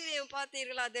ஆச்சரியம்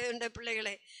பார்த்தீர்களா தேவனுடைய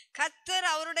பிள்ளைகளே? கர்த்தர்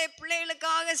அவருடைய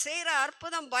பிள்ளைகளுக்காக செய்கிற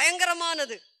அற்புதம்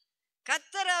பயங்கரமானது.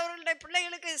 கர்த்தர் அவர்களுடைய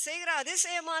பிள்ளைகளுக்கு செய்கிற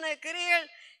அதிசயமான கிரியைகள்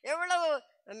எவ்வளவு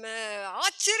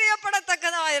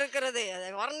ஆச்சரியப்படத்தக்கதா இருக்கிறது. அதை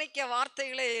வர்ணிக்க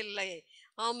வார்த்தைகளே இல்லை.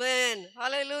 ஆமென்,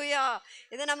 ஹல்லேலூயா!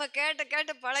 இதை நம்ம கேட்டு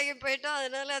கேட்டு பழகி போயிட்டோம்.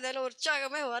 அதனால அதில்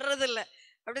உற்சாகமே வர்றதில்லை,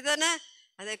 அப்படித்தானே?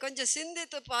 அதை கொஞ்சம்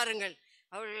சிந்தித்து பாருங்கள்.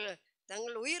 அவர்கள்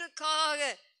தங்கள் உயிருக்காக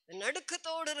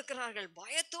நடுக்கத்தோடு இருக்கிறார்கள்,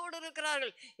 பயத்தோடு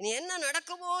இருக்கிறார்கள். இனி என்ன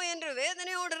நடக்குமோ என்று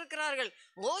வேதனையோடு இருக்கிறார்கள்.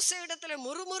 மோசே இடத்துல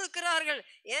முறுமுறுக்கிறார்கள்.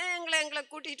 ஏன் எங்களை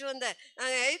கூட்டிட்டு வந்த?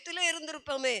 நாங்கள் எகிப்திலே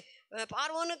இருந்திருப்போமே,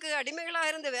 பார்வோனுக்கு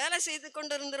அடிமைகளாக இருந்து வேலை செய்து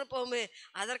கொண்டு இருந்திருப்போமே.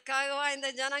 அதற்காகவா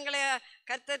இந்த ஜனங்களை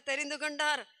கர்த்தர் தெரிந்து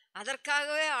கொண்டார்?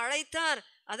 அதற்காகவே அழைத்தார்.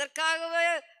 அதற்காகவே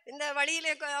இந்த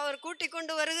வழியிலே அவர் கூட்டி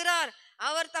கொண்டு வருகிறார்.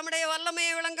 அவர் தம்முடைய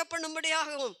வல்லமையை விளங்க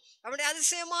பண்ணும்படியாகவும் அவருடைய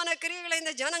அதிசயமான கிரியைகளை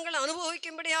இந்த ஜனங்கள்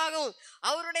அனுபவிக்கும்படியாகவும்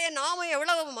அவருடைய நாமம்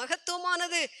எவ்வளவு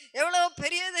மகத்துவமானது, எவ்வளவு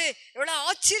பெரியது, எவ்வளவு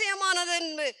ஆச்சரியமானது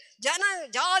என்று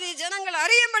ஜாதி ஜனங்கள்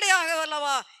அறியும்படியாக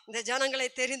அல்லவா இந்த ஜனங்களை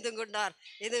தெரிந்து கொண்டார்.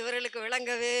 இது இவர்களுக்கு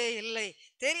விளங்கவே இல்லை,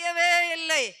 தெரியவே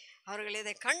இல்லை. அவர்கள்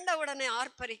இதை கண்டவுடனே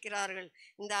ஆர்ப்பரிக்கிறார்கள்.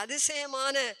 இந்த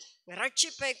அதிசயமான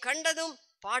ரட்சிப்பை கண்டதும்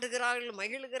பாடுகிறார்கள்,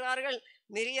 மகிழ்கிறார்கள்.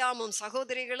 மிரியாமும்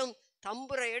சகோதரிகளும்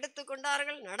தம்புரை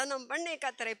எடுத்துக்கொண்டார்கள், நடனம் பண்ணி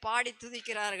கர்த்தரை பாடி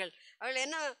துதிக்கிறார்கள். அவர்கள்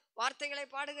என்ன வார்த்தைகளை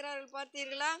பாடுகிறார்கள்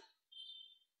பார்த்தீர்களா?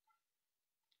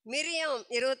 மிரியாம்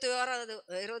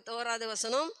 21வது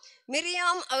வசனம்.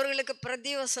 மிரியாம் அவர்களுக்கு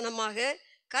பிரதிவசனமாக,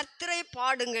 கர்த்தரை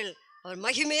பாடுங்கள், அவர்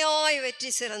மகிமையாய்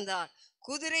வெற்றி சிறந்தார்,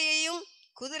 குதிரையையும்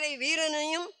குதிரை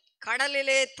வீரனையும்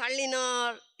கடலிலே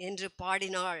தள்ளினார் என்று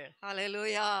பாடினாள்.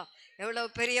 ஹல்லேலூயா! எவ்வளவு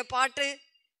பெரிய பாட்டு,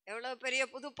 எவ்வளவு பெரிய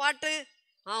புது பாட்டு.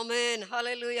 ஆமென்,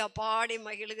 ஹல்லேலூயா! பாடி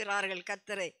மகிழ்கிறார்கள்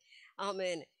கர்த்தரை.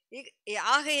 ஆமென்.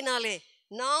 ஆகையினாலே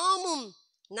நாமும்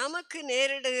நமக்கு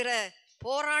நேரிடுகிற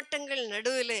போராட்டங்கள்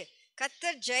நடுவிலே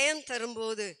கர்த்தர் ஜெயம்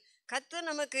தரும்போது, கர்த்தர்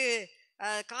நமக்கு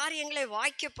காரியங்களை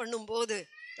வாய்க்க பண்ணும்போது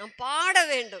நாம் பாட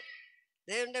வேண்டும்.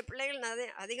 தேவனுடைய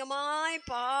பிள்ளைகள் அதிகமாய்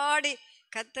பாடி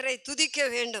கர்த்தரை துதிக்க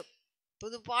வேண்டும்.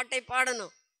 புது பாட்டை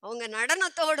பாடணும். அவங்க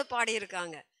நடனத்தோடு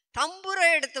பாடியிருக்காங்க, தம்புரை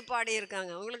எடுத்து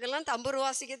பாடியிருக்காங்க. அவங்களுக்கெல்லாம் தம்புரு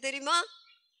வாசிக்க தெரியுமா?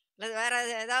 இல்லை வேற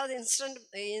ஏதாவது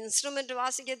இன்ஸ்ட்ருமெண்ட்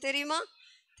வாசிக்க தெரியுமா?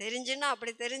 தெரிஞ்சுன்னா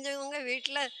அப்படி தெரிஞ்சவங்க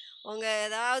வீட்டில் அவங்க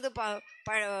ஏதாவது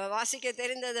வாசிக்க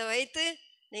தெரிந்ததை வைத்து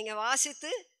நீங்கள்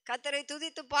வாசித்து கர்த்தரை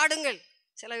துதித்து பாடுங்கள்.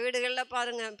 சில வீடுகளில்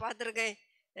பார்த்துருக்கேன்,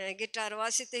 கிட்டார்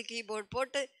வாசித்து கீபோர்ட்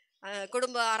போட்டு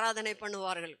குடும்ப ஆராதனை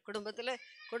பண்ணுவார்கள்.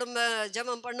 குடும்ப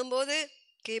ஜெபம் பண்ணும்போது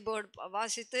கீபோர்ட்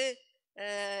வாசித்து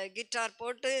கிட்டார்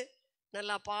போட்டு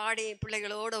நல்லா பாடி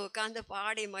பிள்ளைகளோடு உட்காந்து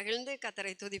பாடி மகிழ்ந்து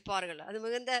கர்த்தரை துதிப்பார்கள். அது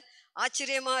மிகுந்த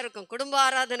ஆச்சரியமாக இருக்கும். குடும்ப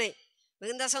ஆராதனை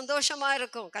மிகுந்த சந்தோஷமாக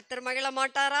இருக்கும். கர்த்தர் மகிழ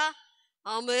மாட்டாரா?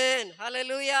 ஆமென்,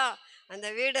 ஹல்லேலூயா! அந்த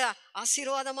வீடு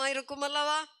ஆசீர்வாதமாக இருக்கும்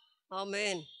அல்லவா?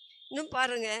 ஆமென். இன்னும்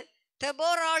பாருங்க,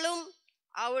 தெபோராலும்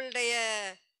அவளுடைய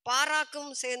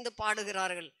பாராக்கும் சேர்ந்து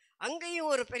பாடுகிறார்கள்.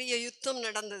 அங்கேயும் ஒரு பெரிய யுத்தம்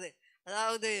நடந்தது.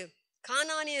 அதாவது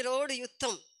கானானியரோடு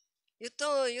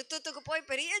யுத்தத்துக்கு போய்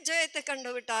பெரிய ஜெயத்தை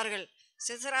கண்டு விட்டார்கள்.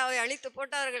 சிசராவை அழித்து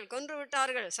போட்டார்கள், கொன்று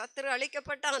விட்டார்கள். சத்துரு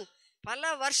அழிக்கப்பட்டான். பல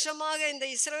வருஷமாக இந்த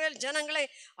இஸ்ரவேல் ஜனங்களை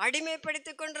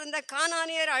அடிமைப்படுத்தி கொண்டிருந்த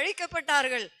கானானியர்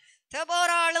அழிக்கப்பட்டார்கள்.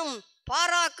 தெபோராலும்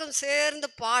பாராக்கும் சேர்ந்து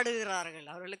பாடுகிறார்கள்.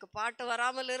 அவர்களுக்கு பாட்டு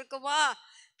வராமல் இருக்குமா?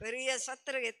 பெரிய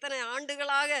சத்துரு, எத்தனை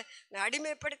ஆண்டுகளாக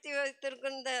அடிமைப்படுத்தி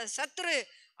வைத்திருக்கின்ற சத்துரு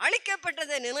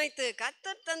அழிக்கப்பட்டதை நினைத்து,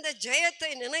 கர்த்தர் தந்த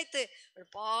ஜெயத்தை நினைத்து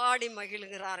பாடி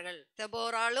மகிழ்கிறார்கள்.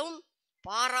 தெபோராலும்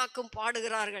பாராக்கும்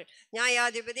பாடுகிறார்கள்.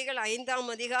 நியாயாதிபதிகள் 5ஆம்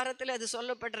அதிகாரத்தில் அது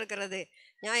சொல்லப்பட்டிருக்கிறது.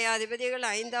 நியாயாதிபதிகள்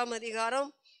 5ஆம் அதிகாரம்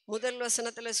 1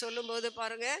 வசனத்தில் சொல்லும்போது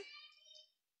பாருங்க,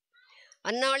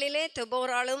 அந்நாளிலே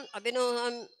தெபோராலும்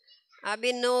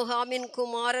அபினோகாமின்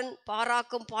குமாரன்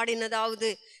பாராக்கும் பாடினதாவது,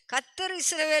 கர்த்தர்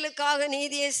இஸ்ரவேலுக்காக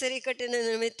நீதியை சரி கட்டின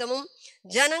நிமித்தமும்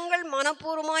ஜனங்கள்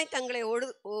மனப்பூர்வமாய் தங்களை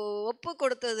ஒப்பு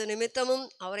கொடுத்தது நிமித்தமும்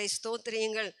அவரை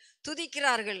ஸ்தோத்திரியுங்கள்.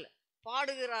 துதிக்கிறார்கள்,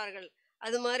 பாடுகிறார்கள்.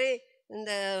 அது மாதிரி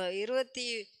இந்த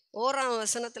 21ஆம்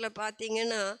வசனத்துல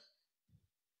பார்த்தீங்கன்னா,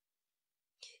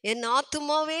 என்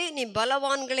ஆத்துமாவே நீ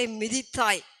பலவான்களை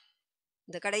மிதித்தாய்.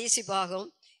 இந்த கடைசி பாகம்,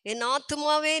 என்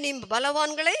ஆத்துமாவே நீ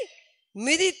பலவான்களை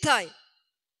மிதித்தாய்,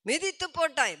 மிதித்து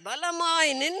போட்டாய்.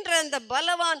 பலமாய் நின்ற அந்த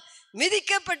பலவான்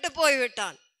மிதிக்கப்பட்டு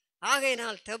போய்விட்டான்.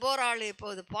 ஆகையினால் தெபோராள்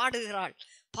இப்போது பாடுகிறாள்,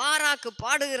 பாராக்கு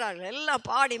பாடுகிறார்கள், எல்லாம்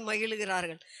பாடி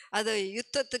மகிழுகிறார்கள். அது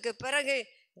யுத்தத்துக்கு பிறகு,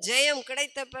 ஜெயம்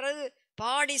கிடைத்த பிறகு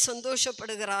பாடி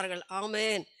சந்தோஷப்படுகிறார்கள்.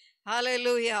 ஆமேன்,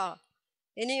 ஹல்லேலூயா.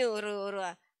 இனி ஒரு ஒரு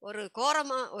ஒரு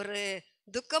ஒரு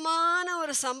துக்கமான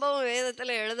ஒரு சம்பவம்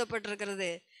வேதத்தில் எழுதப்பட்டிருக்கிறது.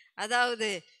 அதாவது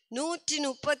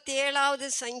 137வது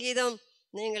சங்கீதம்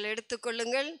நீங்கள்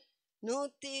எடுத்துக்கொள்ளுங்கள்.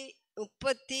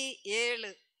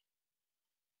 137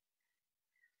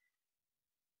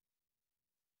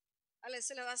 அல்ல,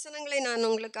 சில வசனங்களை நான்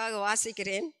உங்களுக்காக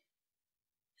வாசிக்கிறேன்.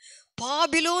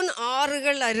 பாபிலோன்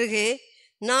ஆறுகள் அருகே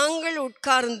நாங்கள்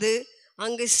உட்கார்ந்து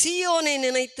அங்கு சீயோனை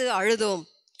நினைத்து அழுதோம்.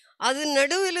 அது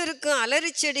நடுவில் இருக்கும்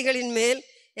அலரி செடிகளின் மேல்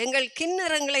எங்கள்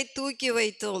கிண்ணறங்களை தூக்கி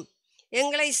வைத்தோம்.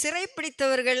 எங்களை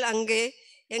சிறைப்பிடித்தவர்கள் அங்கே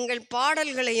எங்கள்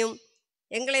பாடல்களையும்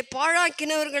எங்களை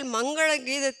பாழாக்கினவர்கள் மங்கள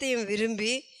கீதத்தையும்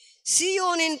விரும்பி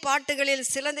சீயோனின் பாட்டுகளில்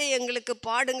சிலதை எங்களுக்கு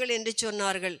பாடுங்கள் என்று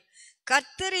சொன்னார்கள்.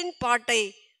 கர்த்தரின் பாட்டை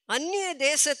அந்நிய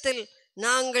தேசத்தில்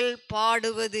நாங்கள்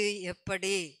பாடுவது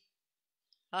எப்படி?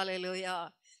 ஹல்லேலூயா.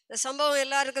 இந்த சம்பவம்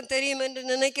எல்லாருக்கும் தெரியும் என்று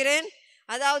நினைக்கிறேன்.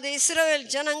 அதாவது இஸ்ரவேல்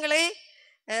ஜனங்களே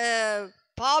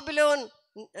பாபிலோன்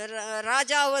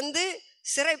ராஜா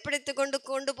சிறைப்பிடித்து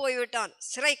கொண்டு போய்விட்டான்,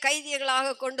 சிறை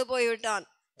கைதிகளாக கொண்டு போய்விட்டான்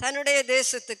தன்னுடைய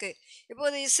தேசத்துக்கு.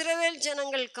 இப்போது இஸ்ரவேல்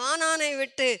ஜனங்கள் கானானை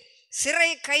விட்டு சிறை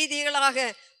கைதிகளாக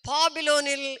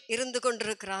பாபிலோனில் இருந்து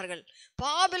கொண்டிருக்கிறார்கள்.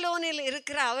 பாபிலோனில்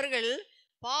இருக்கிற அவர்கள்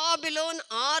பாபிலோன்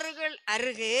ஆறுகள்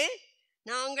அருகே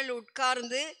நாங்கள்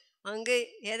உட்கார்ந்து அங்கு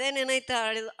எதை நினைத்து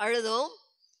அழுதோம்?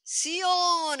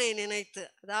 சியோனை நினைத்து.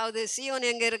 அதாவது சியோன்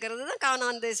எங்கே இருக்கிறது? தான்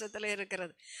கானான் தேசத்தில்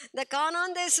இருக்கிறது. இந்த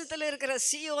கானான் தேசத்தில் இருக்கிற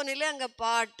சியோனில் அங்கே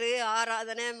பாட்டு,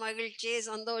 ஆராதனை, மகிழ்ச்சி,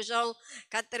 சந்தோஷம்,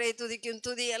 கர்த்தரை துதிக்கும்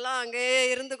துதி எல்லாம் அங்கே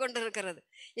இருந்து கொண்டு இருக்கிறது.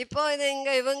 இப்போ இது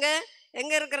இவங்க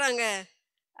எங்கே இருக்கிறாங்க?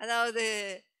 அதாவது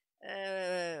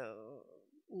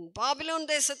பாபிலோன்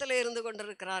தேசத்தில் இருந்து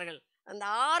கொண்டிருக்கிறார்கள். அந்த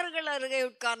ஆறுகள் அருகே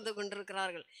உட்கார்ந்து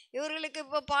கொண்டிருக்கிறார்கள். இவர்களுக்கு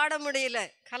இப்போ பாட முடியல.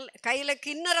 கையில்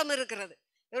கிண்ணறம் இருக்கிறது.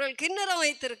 இவர்கள் கிண்ணறம்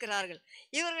வைத்திருக்கிறார்கள்.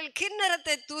 இவர்கள்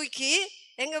கிண்ணறத்தை தூக்கி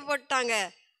எங்கே போட்டாங்க?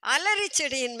 அலரி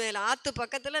செடியின் மேல். ஆத்து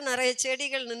பக்கத்தில் நிறைய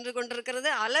செடிகள் நின்று கொண்டிருக்கிறது.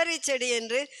 அலரி செடி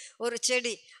என்று ஒரு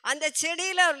செடி. அந்த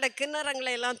செடியில் அவருடைய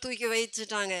கிண்ணறங்களை எல்லாம் தூக்கி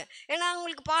வைச்சுட்டாங்க. ஏன்னா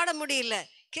அவங்களுக்கு பாட முடியல,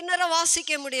 கிண்ணறம்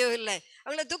வாசிக்க முடியவில்லை.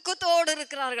 அவங்களை துக்கத்தோடு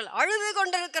இருக்கிறார்கள், அழுது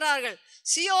கொண்டிருக்கிறார்கள்.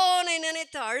 சியோனை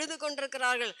நினைத்து அழுது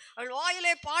கொண்டிருக்கிறார்கள். அவள்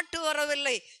வாயிலே பாட்டு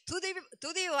வரவில்லை,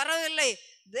 துதி வரவில்லை,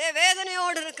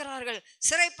 வேதனையோடு இருக்கிறார்கள்.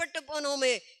 சிறைப்பட்டு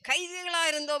போனோமே,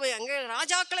 கைதிகளாக இருந்தோமே, அங்கே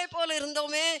ராஜாக்களை போல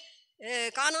இருந்தோமே,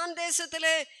 கானான்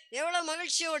தேசத்திலே எவ்வளவு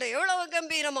மகிழ்ச்சியோடு, எவ்வளவு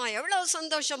கம்பீரமாய், எவ்வளவு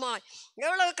சந்தோஷமாய்,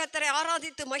 எவ்வளவு கர்த்தரை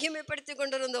ஆராதித்து மகிமைப்படுத்தி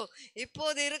கொண்டிருந்தோம்.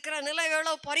 இப்போது இருக்கிற நிலை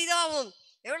எவ்வளவு பரிதாபம்,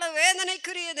 எவ்வளவு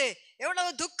வேதனைக்குரியது, எவ்வளவு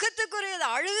துக்கத்துக்குரியது.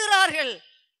 அழுகிறார்கள்,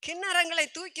 கிண்ணறங்களை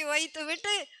தூக்கி வைத்து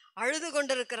விட்டு அழுது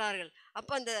கொண்டிருக்கிறார்கள்.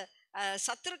 அப்போ அந்த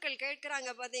சத்துருக்கள் கேட்கிறாங்க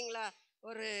பார்த்தீங்களா,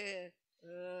 ஒரு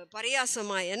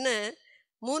பரியாசமா. என்ன?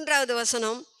 3வது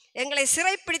வசனம், எங்களை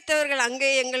சிறைப்பிடித்தவர்கள் அங்கே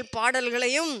எங்கள்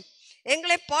பாடல்களையும்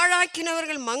எங்களை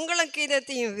பாழாக்கினவர்கள் மங்கள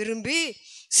கீதத்தையும் விரும்பி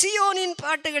சியோனின்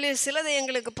பாட்டுகளில் சிலதை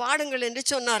எங்களுக்கு பாடுங்கள் என்று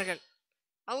சொன்னார்கள்.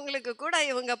 அவங்களுக்கு கூட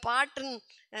இவங்க பாட்டின்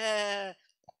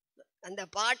அந்த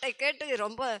பாட்டை கேட்டு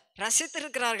ரொம்ப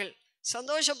ரசித்திருக்கிறார்கள்,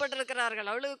 சந்தோஷப்பட்டிருக்கிறார்கள்.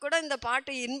 அவளுக்கு கூட இந்த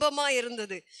பாட்டு இன்பமாக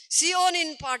இருந்தது.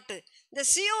 சியோனின் பாட்டு. இந்த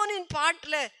சியோனின்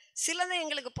பாட்டில் சிலதை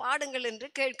எங்களுக்கு பாடுங்கள் என்று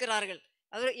கேட்கிறார்கள்.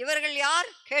 இவர்கள் யார்?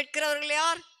 கேட்கிறவர்கள்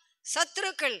யார்?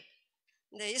 சத்துருக்கள்,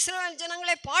 இந்த இஸ்ரவேல்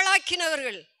ஜனங்களை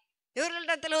பாழாக்கினவர்கள்.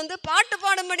 இவர்களிடத்தில் பாட்டு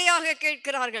பாடும்படியாக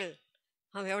கேட்கிறார்கள்.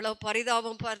 அவன் எவ்வளவு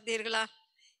பரிதாபம் பார்த்தீர்களா?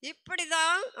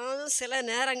 இப்படிதான் சில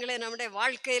நேரங்களில் நம்முடைய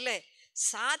வாழ்க்கையில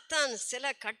சாத்தான் சில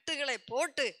கட்டுகளை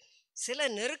போட்டு, சில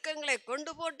நெருக்கங்களை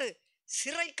கொண்டு போட்டு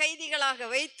சிறை கைதிகளாக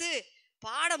வைத்து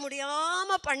பாட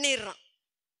முடியாம பண்ணிடுறான்.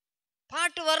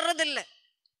 பாட்டு வர்றதில்லை,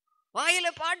 வாயில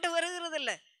பாட்டு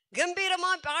வருகிறதில்லை,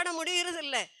 கம்பீரமா பாட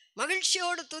முடிகிறதில்லை,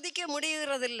 மகிழ்ச்சியோடு துதிக்க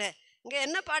முடிகிறதில்லை. இங்க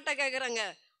என்ன பாட்டை கேட்கிறாங்க?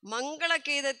 மங்கள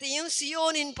கீதத்தையும்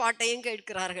சியோனின் பாட்டையும்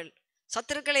கேட்கிறார்கள்.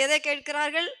 சத்துருக்கள் எதை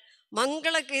கேட்கிறார்கள்?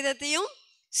 மங்கள கீதத்தையும்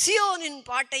சியோனின்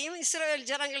பாட்டையும் இஸ்ரவேல்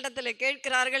ஜனங்களிடத்தில்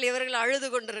கேட்கிறார்கள். இவர்கள் அழுது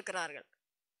கொண்டிருக்கிறார்கள்.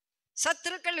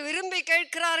 சத்துருக்கள் விரும்பி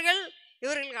கேட்கிறார்கள்,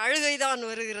 இவர்களுக்கு அழுகைதான்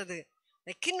வருகிறது.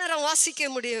 கிண்ணறம் வாசிக்க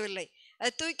முடியவில்லை. அதை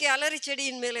தூக்கி அலறி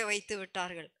செடியின் மேலே வைத்து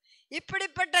விட்டார்கள்.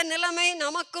 இப்படிப்பட்ட நிலைமை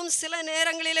நமக்கும் சில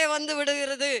நேரங்களிலே வந்து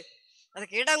விடுகிறது.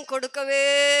 அதுக்கு இடம் கொடுக்கவே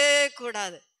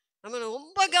கூடாது. நம்ம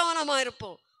ரொம்ப கவனமா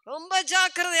இருப்போம், ரொம்ப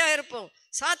ஜாக்கிரதையா இருப்போம்.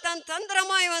 சாத்தான்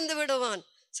தந்திரமாய் வந்து விடுவான்.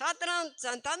 சாத்தான்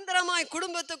தந்திரமாய்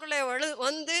குடும்பத்துக்குள்ளே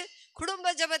வந்து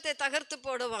குடும்ப ஜபத்தை தகர்த்து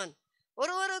போடுவான்.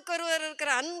 ஒருவருக்கொருவர்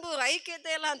இருக்கிற அன்பு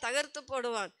ஐக்கியத்தை எல்லாம் தகர்த்து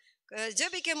போடுவான்.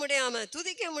 ஜெபிக்க முடியாம,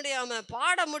 துதிக்க முடியாம,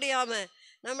 பாட முடியாம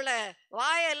நம்மளை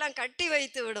வாயெல்லாம் கட்டி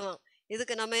வைத்து விடுவான்.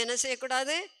 இதுக்கு நம்ம என்ன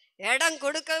செய்யக்கூடாது? இடம்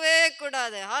கொடுக்கவே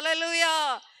கூடாது. ஹல்லேலூயா.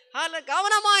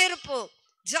 கவனமா இருப்போம்,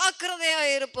 ஜாக்கிரதையா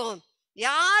இருப்போம்.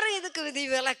 யாரும் இதுக்கு விதி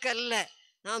விலக்கல்ல.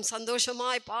 நாம்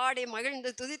சந்தோஷமாய் பாடி மகிழ்ந்து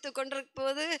துதித்து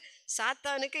கொண்டிருப்பது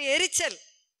சாத்தானுக்கு எரிச்சல்.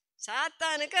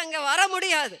 சாத்தானுக்கு அங்க வர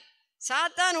முடியாது.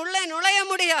 சாத்தான் உள்ளே நுழைய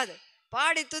முடியாது.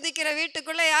 பாடி துதிக்கிற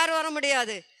வீட்டுக்குள்ளே யார் வர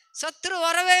முடியாது? சத்துரு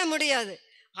வரவே முடியாது.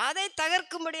 அதை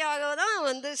தகர்க்கும்படியாக தான்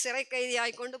வந்து சிறை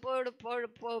கைதியாய் கொண்டு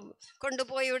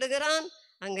போய் விடுகிறான்.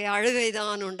 அங்கே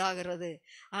அழுகைதான் உண்டாகிறது.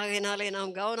 ஆகையினாலே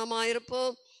நாம் கவனமாக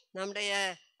இருப்போம். நம்முடைய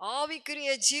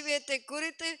ஆவிக்குரிய ஜீவியத்தை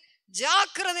குறித்து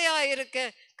ஜாக்கிரதையாக இருக்க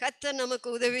கர்த்தர் நமக்கு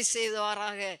உதவி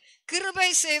செய்வாராக, கிருபை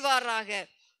செய்வாராக.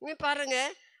 பாருங்க,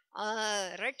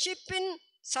 ரட்சிப்பின்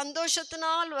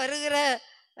சந்தோஷத்தினால் வருகிற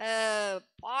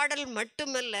பாடல்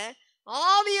மட்டுமல்ல,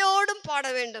 ஆவியோடும் பாட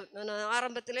வேண்டும். நான்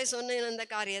ஆரம்பத்திலே சொன்னேன் அந்த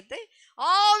காரியத்தை.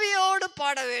 ஆவியோடு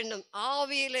பாட வேண்டும்.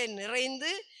 ஆவியிலே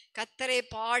நிறைந்து கர்த்தரை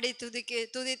பாடி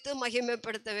துதித்து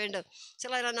மகிமைப்படுத்த வேண்டும்.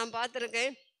 சிலரை நான்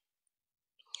பார்த்துருக்கேன்,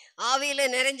 ஆவியில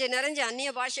நிறைஞ்சு அந்நிய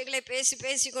பாஷைகளை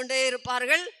பேசி கொண்டே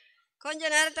இருப்பார்கள். கொஞ்ச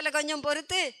நேரத்தில் கொஞ்சம்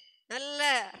பொறுத்து நல்ல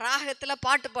ராகத்தில்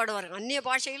பாட்டு பாடுவார்கள். அந்நிய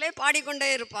பாஷைகளே பாடிக்கொண்டே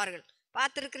இருப்பார்கள்.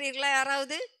 பார்த்துருக்கிறீர்களா?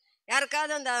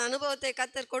 யாருக்காவது அந்த அனுபவத்தை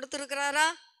கர்த்தர் கொடுத்துருக்கிறாரா?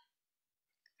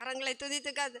 கரங்களை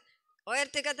துதித்து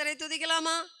உயர்த்தி கர்த்தரை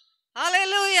துதிக்கலாமா?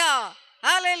 ஹல்லேலூயா,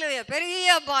 ஹல்லேலூயா. பெரிய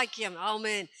பாக்கியம்.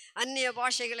 ஆமென். அந்நிய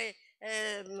பாஷைகளை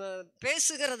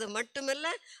பேசுகிறது மட்டுமல்ல,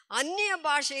 அந்நிய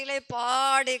பாஷைகளை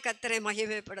பாடி கர்த்தரை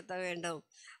மகிமைப்படுத்த வேண்டும்.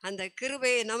 அந்த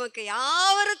கிருபையை நமக்கு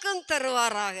யாவருக்கும்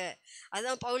தருவாராக.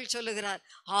 அதான் பவுல் சொல்லுகிறார்,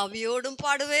 ஆவியோடும்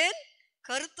பாடுவேன்,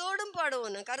 கருத்தோடும்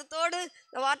பாடுவோம். கருத்தோடு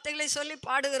இந்த வார்த்தைகளை சொல்லி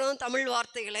பாடுகிறோம், தமிழ்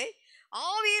வார்த்தைகளை.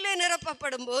 ஆவியிலே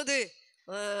நிரப்பப்படும் போது,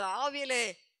 ஆவியிலே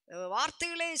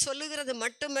வார்த்தைகளை சொல்லுகிறது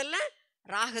மட்டுமல்ல,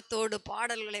 ராகத்தோடு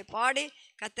பாடல்களை பாடி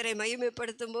கர்த்தரை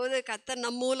மகிமைப்படுத்தும் போது கர்த்தர்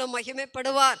நம் மூலம்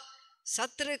மகிமைப்படுவார்.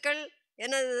 சத்துருக்கள்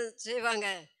என்ன செய்வாங்க?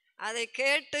 அதை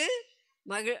கேட்டு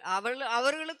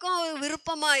அவர்களுக்கும்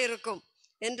விருப்பமாக இருக்கும்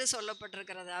என்று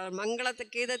சொல்லப்பட்டிருக்கிறது. அவர் மங்களத்து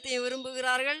கீதத்தையும்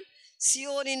விரும்புகிறார்கள்,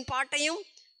 சியோனின் பாட்டையும்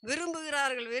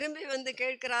விரும்புகிறார்கள், விரும்பி வந்து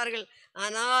கேட்கிறார்கள்.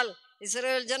 ஆனால்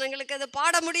இஸ்ரவேல் ஜனங்களுக்கு அது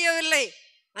பாட முடியவில்லை.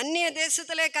 அந்நிய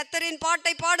தேசத்திலே கர்த்தரின்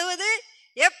பாட்டை பாடுவது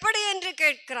எப்படி என்று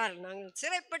கேட்கிறார்கள். நாங்கள்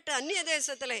சிறைப்பட்டு அந்நிய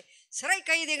தேசத்திலே சிறை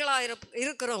கைதிகளாக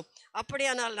இருக்கிறோம்,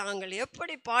 அப்படியானால் நாங்கள்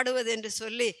எப்படி பாடுவது என்று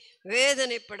சொல்லி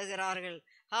வேதனைப்படுகிறார்கள்.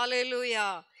 ஹல்லேலூயா.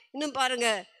 இன்னும் பாருங்க,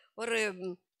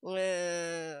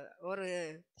 ஒரு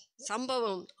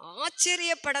சம்பவம்,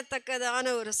 ஆச்சரியப்படத்தக்கதான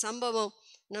ஒரு சம்பவம்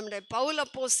நம்முடைய பவுல்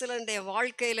அப்போஸ்தலனுடைய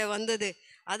வாழ்க்கையில வந்தது.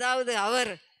 அதாவது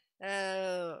அவர்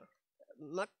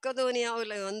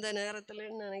மக்கதோனியாவில் வந்த நேரத்தில்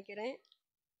நினைக்கிறேன்,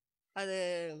 அது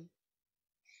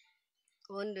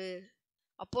 1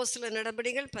 அப்போஸ்தலர்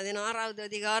நடபடிகள் 16வது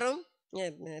அதிகாரம்,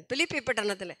 பிலிப்பி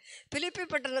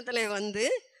பட்டணத்தில் வந்து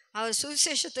அவர்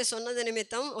சுவிசேஷத்தை சொன்னது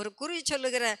நிமித்தம் ஒரு குறி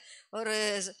சொல்லுகிற ஒரு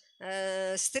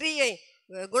ஸ்திரீயை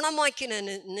குணமாக்கின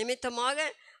நிமித்தமாக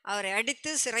அவரை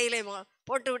அடித்து சிறையிலே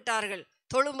போட்டு விட்டார்கள்.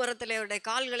 தொழுமரத்தில் அவருடைய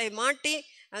கால்களை மாட்டி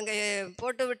அங்கே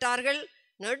போட்டு விட்டார்கள்.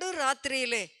 நடு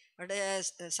ராத்திரியிலே அவருடைய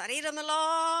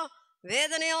சரீரமெல்லாம்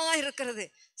வேதனையாக இருக்கிறது,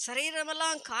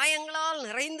 சரீரமெல்லாம் காயங்களால்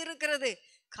நிறைந்திருக்கிறது.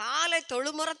 காலை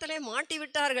தொழுமரத்திலே மாட்டி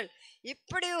விட்டார்கள்.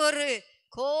 இப்படி ஒரு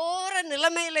கோர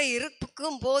நிலைமையில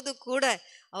இருக்கும் போது கூட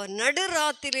அவர்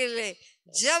நடுராத்திரியிலே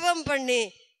ஜெபம் பண்ணி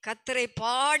கர்த்தரை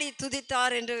பாடி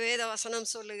துதித்தார் என்று வேத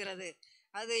வசனம் சொல்லுகிறது.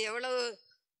 அது எவ்வளவு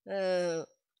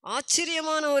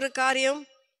ஆச்சரியமான ஒரு காரியம்.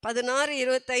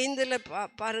 16:25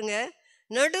 பாருங்க,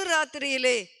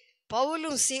 நடுராத்திரியிலே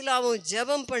பவுலும் சீலாவும்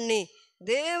ஜெபம் பண்ணி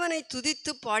தேவனை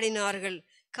துதித்து பாடினார்கள்.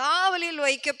 காவலில்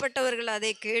வைக்கப்பட்டவர்கள்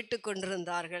அதை கேட்டு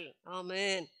கொண்டிருந்தார்கள்.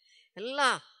 ஆமென்.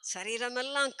 எல்லாம்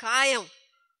சரீரமெல்லாம் காயம்,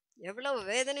 எவ்வளவு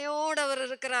வேதனையோடு அவர்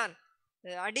இருக்கிறார்.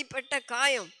 அடிப்பட்ட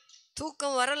காயம்,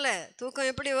 தூக்கம் வரல. தூக்கம்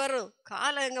எப்படி வரும்?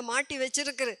 காலை அங்கே மாட்டி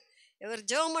வச்சிருக்குது. இவர்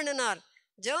ஜெபம் பண்ணினார்.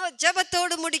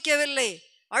 ஜெபத்தோடு முடிக்கவில்லை,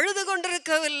 அழுது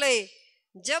கொண்டிருக்கவில்லை.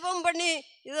 ஜெபம் பண்ணி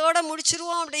இதோட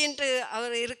முடிச்சிருவோம் அப்படின்ட்டு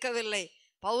அவர் இருக்கவில்லை.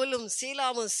 பவுலும்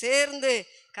சீலாவும் சேர்ந்து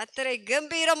கர்த்தரை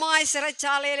கம்பீரமாய்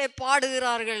சிறைச்சாலையிலே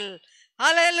பாடுகிறார்கள்.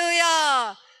 ஹல்லேலூயா,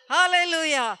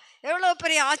 ஹல்லேலூயா. எவ்வளோ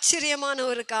பெரிய ஆச்சரியமான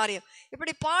ஒரு காரியம்.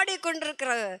 இப்படி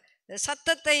பாடிக்கொண்டிருக்கிற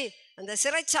சத்தத்தை அந்த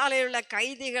சிறைச்சாலையில் உள்ள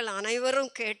கைதிகள்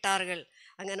அனைவரும் கேட்டார்கள்.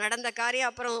 அங்கே நடந்த காரியம்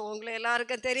அப்புறம் உங்களை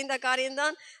எல்லாருக்கும் தெரிந்த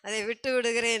காரியம்தான், அதை விட்டு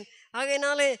விடுகிறேன்.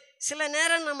 ஆகையினாலே சில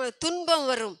நேரம் நம்ம துன்பம்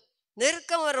வரும்,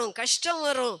 நெருக்கம் வரும், கஷ்டம்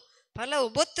வரும், பல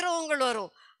உபத்திரவங்கள்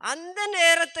வரும். அந்த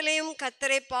நேரத்திலையும்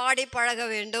கர்த்தரை பாடி பழக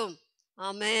வேண்டும்.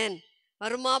 ஆமென்.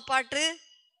 வருமா பாட்டு?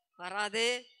 வராதே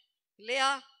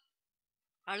இல்லையா?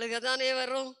 அழுகதானே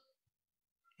வரும்.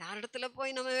 யாரிடத்துல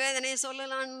போய் நம்ம வேதனையை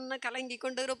சொல்லலாம்னு கலங்கி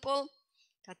கொண்டு இருப்போம்.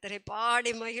 கர்த்தரை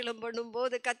பாடி மகிழும்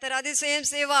பண்ணும்போது கர்த்தர்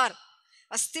அதிசயம் செய்வார்.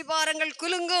 அஸ்திபாரங்கள்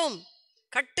குலுங்கும்,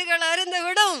 கட்டுகள் அருந்து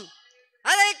விடும்,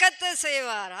 அதை கர்த்தர்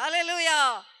செய்வார். ஹல்லேலூயா.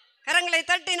 கரங்களை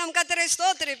தட்டி நம் கர்த்தரை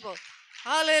ஸ்தோத்திரிப்போம்.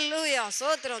 ஹல்லேலூயா.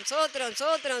 சோத்திரம் சோத்திரம்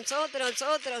சோத்திரம் சோத்திரம்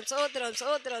சோத்திரம் சோத்திரம்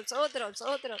சோத்திரம் சோத்திரம்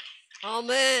சோத்திரம்.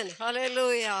 ஆமென்.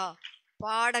 ஹல்லேலூயா.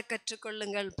 பாட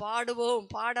கற்றுக்கொள்ளுங்கள். பாடுவோம்.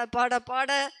 பாட பாட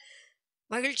பாட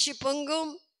மகிழ்ச்சி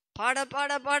பொங்கும். பாட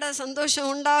பாட பாட சந்தோஷம்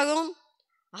உண்டாகும்.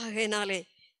 ஆகையினாலே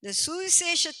இந்த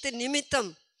சுவிசேஷத்தின் நிமித்தம்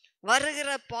வருகிற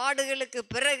பாடுகளுக்கு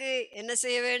பிறகு என்ன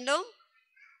செய்ய வேண்டும்?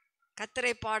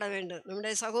 கர்த்தரை பாட வேண்டும்.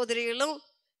 நம்முடைய சகோதரிகளும்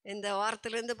இந்த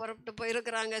வாரத்திலிருந்து புறப்பட்டு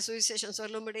போயிருக்கிறாங்க சுவிசேஷம்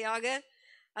சொல்லும்படியாக.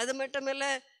 அது மட்டும்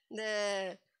இல்லை, இந்த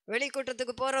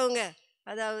வெளிக்கூட்டத்துக்கு போகிறவங்க,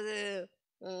 அதாவது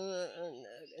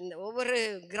இந்த ஒவ்வொரு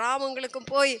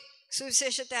கிராமங்களுக்கும் போய்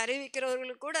சுவிசேஷத்தை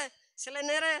அறிவிக்கிறவர்களுக்கு கூட சில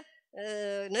நேரம்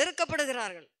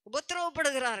நெருக்கப்படுகிறார்கள்,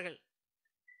 உபத்திரவப்படுகிறார்கள்.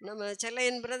 நம்ம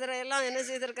செல்லையன் பிரதரை எல்லாம் என்ன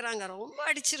செய்திருக்கிறாங்க? ரொம்ப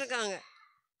அடிச்சிருக்காங்க,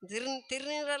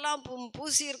 திருநீரெல்லாம்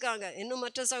பூசியிருக்காங்க. இன்னும்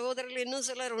மற்ற சகோதரர்கள் இன்னும்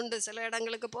சிலர் உண்டு. சில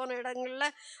இடங்களுக்கு போன இடங்கள்ல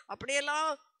அப்படியெல்லாம்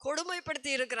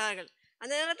கொடுமைப்படுத்தி இருக்கிறார்கள்.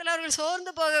 அந்த நேரத்தில் அவர்கள்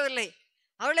சோர்ந்து போகவில்லை,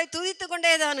 அவளை துதித்து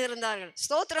கொண்டே தான் இருந்தார்கள்.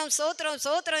 ஸ்தோத்திரம் ஸ்தோத்திரம்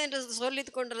ஸ்தோத்திரம் என்று சொல்லி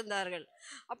கொண்டிருந்தார்கள்.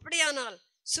 அப்படியானால்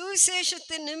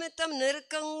சுவிசேஷத்தின் நிமித்தம்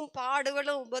நெருக்கமும்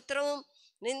பாடுகளும் உபத்திரமும்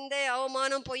நிந்தை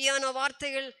அவமானம் பொய்யான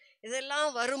வார்த்தைகள் இதெல்லாம்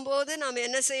வரும்போது நாம்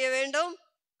என்ன செய்ய வேண்டும்?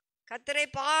 கர்த்தரை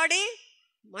பாடி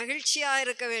மகிழ்ச்சியா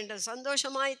இருக்க வேண்டும்,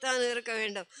 சந்தோஷமாய்த்தான் இருக்க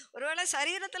வேண்டும். ஒருவேளை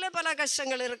சரீரத்துல பல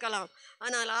கஷ்டங்கள் இருக்கலாம்,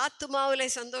 ஆனால் ஆத்துமாவிலே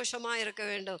சந்தோஷமா இருக்க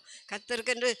வேண்டும்.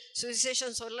 கர்த்தருக்கென்று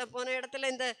சுவிசேஷம் சொல்ல போன இடத்துல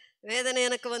இந்த வேதனை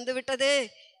எனக்கு வந்து விட்டதே,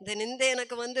 இந்த நிந்தை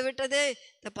எனக்கு வந்து விட்டதே,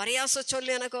 இந்த பரியாச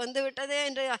சொல்லி எனக்கு வந்து விட்டதே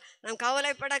என்று நாம்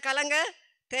கவலைப்பட கலங்க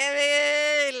தேவையே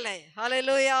இல்லை.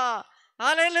 ஹல்லேலூயா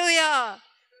ஹல்லேலூயா.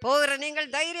 போகிற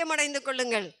நீங்கள் தைரியம் அடைந்து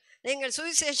கொள்ளுங்கள். நீங்கள்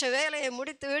சுவிசேஷ வேலையை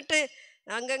முடித்து விட்டு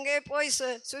அங்கங்கே போய்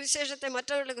சுவிசேஷத்தை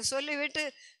மற்றவர்களுக்கு சொல்லிவிட்டு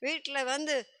வீட்டில்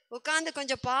வந்து உட்கார்ந்து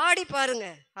கொஞ்சம் பாடி பாருங்க.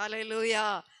 ஹல்லேலூயா.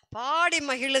 பாடி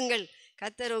மகிழுங்கள்.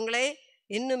 கர்த்தர் உங்களை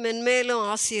இன்னும் மென்மேலும்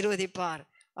ஆசீர்வதிப்பார்.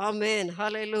 ஆமென்.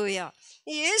 ஹல்லேலூயா.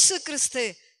 இயேசு கிறிஸ்து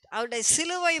அவருடைய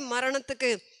சிலுவை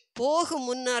மரணத்துக்கு போகும்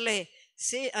முன்னாலே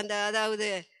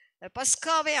அதாவது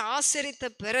பஸ்காவை ஆசரித்த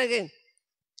பிறகு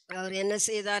அவர் என்ன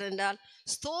செய்தார் என்றால்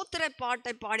ஸ்தோத்திர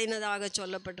பாட்டை பாடினதாக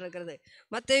சொல்லப்பட்டிருக்கிறது.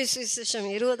 மத்தேயு சுவிசேஷம்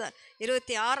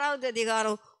 26வது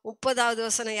அதிகாரம் 30வது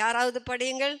வசனம் யாராவது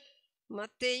படியுங்கள்.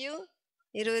 மத்தேயு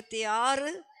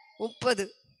 26:30.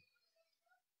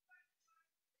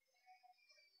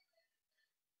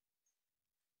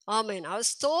 ஆமென். அவர்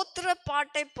ஸ்தோத்திர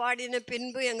பாட்டை பாடின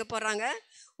பின்பு எங்க போறாங்க?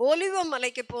 ஒலிவ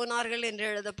மலைக்கு போனார்கள் என்று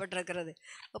எழுதப்பட்டிருக்கிறது.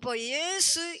 அப்போ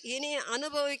இயேசு இனி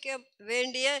அனுபவிக்க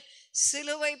வேண்டிய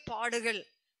சிலுவை பாடுகள்,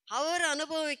 அவர்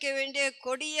அனுபவிக்க வேண்டிய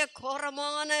கொடிய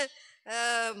கோரமான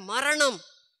மரணம்,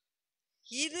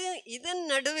 இதன்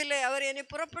நடுவில் அவர் என்னை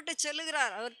புறப்பட்டு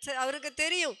செல்லுகிறார். அவருக்கு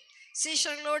தெரியும்.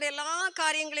 சீஷர்களோடு எல்லா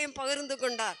காரியங்களையும் பகிர்ந்து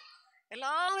கொண்டார்.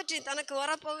 எல்லாவற்றையும் தனக்கு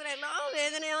வரப்போகிற எல்லா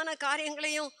வேதனையான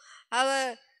காரியங்களையும்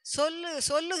அவர்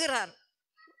சொல்லுகிறார்.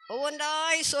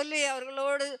 ஒவ்வொன்றாய் சொல்லி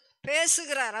அவர்களோடு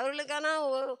பேசுகிறார். அவர்களுக்கான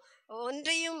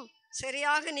ஒன்றையும்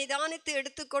சரியாக நிதானித்து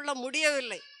எடுத்துக்கொள்ள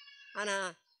முடியவில்லை. ஆனால்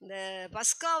இந்த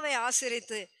பஸ்காவை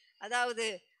ஆசரித்து, அதாவது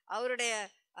அவருடைய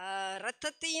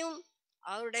இரத்தத்தையும்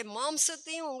அவருடைய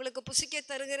மாம்சத்தையும் உங்களுக்கு புசிக்க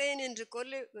தருகிறேன் என்று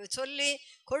சொல்லி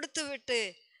கொடுத்து விட்டு,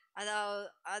 அதாவது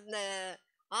அந்த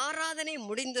ஆராதனை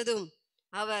முடிந்ததும்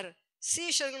அவர்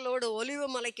சீஷர்களோடு ஒலிவ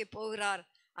மலைக்கு போகிறார்.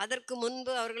 அதற்கு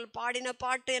முன்பு அவர்கள் பாடின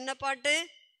பாட்டு என்ன பாட்டு?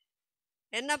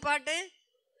 என்ன பாட்டு?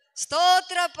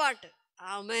 ஸ்தோத்திர பாட்டு.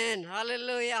 ஆமென்.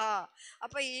 ஹல்லேலூயா.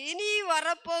 அப்ப இனி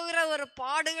வரப்போகிற ஒரு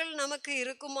பாடுகள் நமக்கு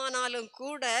இருக்குமானாலும்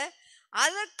கூட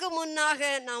அதற்கு முன்னாக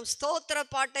நாம் ஸ்தோத்திர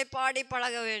பாட்டை பாடி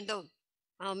பழக வேண்டும்.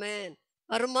 ஆமென்.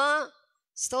 வருமா?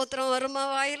 ஸ்தோத்திரம் வருமா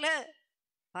வாயில?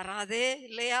 வராதே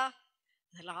இல்லையா?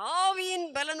 ஆவியின்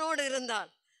பலனோடு இருந்தால்,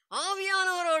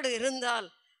 ஆவியானவரோடு இருந்தால்,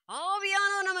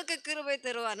 ஆவியானவர் நமக்கு கிருபை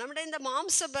தருவார். நம்முடைய இந்த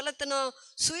மாம்ச பலத்தினோ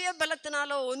சுய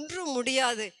பலத்தினாலோ ஒன்றும்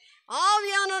முடியாது.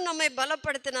 ஆவியானவர் நம்மை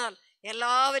பலப்படுத்தினால்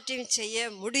எல்லாவற்றையும் செய்ய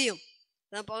முடியும்.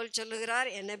 நான் பவுல் சொல்லுகிறார்,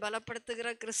 என்னை பலப்படுத்துகிற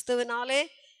கிறிஸ்துவினாலே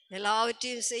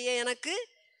எல்லாவற்றையும் செய்ய எனக்கு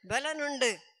பலன்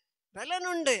உண்டு.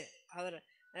 பலனுண்டு. அவர்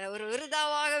ஒரு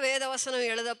விருதாவாக வேத வசனம்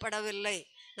எழுதப்படவில்லை.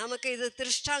 நமக்கு இது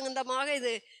திருஷ்டாந்தமாக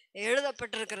இது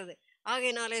எழுதப்பட்டிருக்கிறது.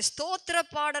 ஆகையினாலே ஸ்தோத்திர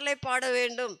பாடலை பாட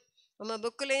வேண்டும். நம்ம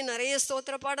புக்கிலேயும் நிறைய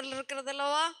ஸ்தோத்திர பாடல் இருக்கிறது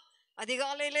அல்லவா?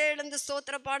 அதிகாலையிலே எழுந்து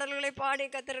ஸ்தோத்திர பாடல்களை பாடி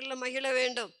கர்த்தரில் மகிழ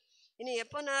வேண்டும். இனி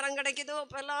எப்போ நேரம் கிடைக்குதோ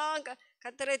அப்பெல்லாம்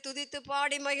கர்த்தரை துதித்து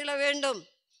பாடி மகிழ வேண்டும்.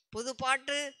 புது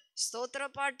பாட்டு, ஸ்தோத்திர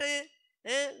பாட்டு,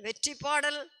 வெற்றி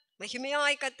பாடல்,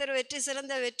 மகிமையாய் கர்த்தர் வெற்றி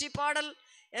சிறந்த வெற்றி பாடல்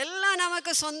எல்லாம்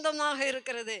நமக்கு சொந்தமாக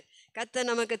இருக்கிறது. கர்த்தர்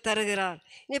நமக்கு தருகிறார்.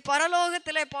 இனி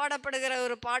பரலோகத்திலே பாடப்படுகிற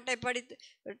ஒரு பாட்டை படித்து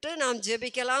விட்டு நாம்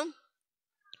ஜெபிக்கலாம்.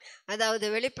 அதாவது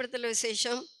வெளிப்படுத்தல்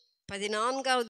விசேஷம் 14வது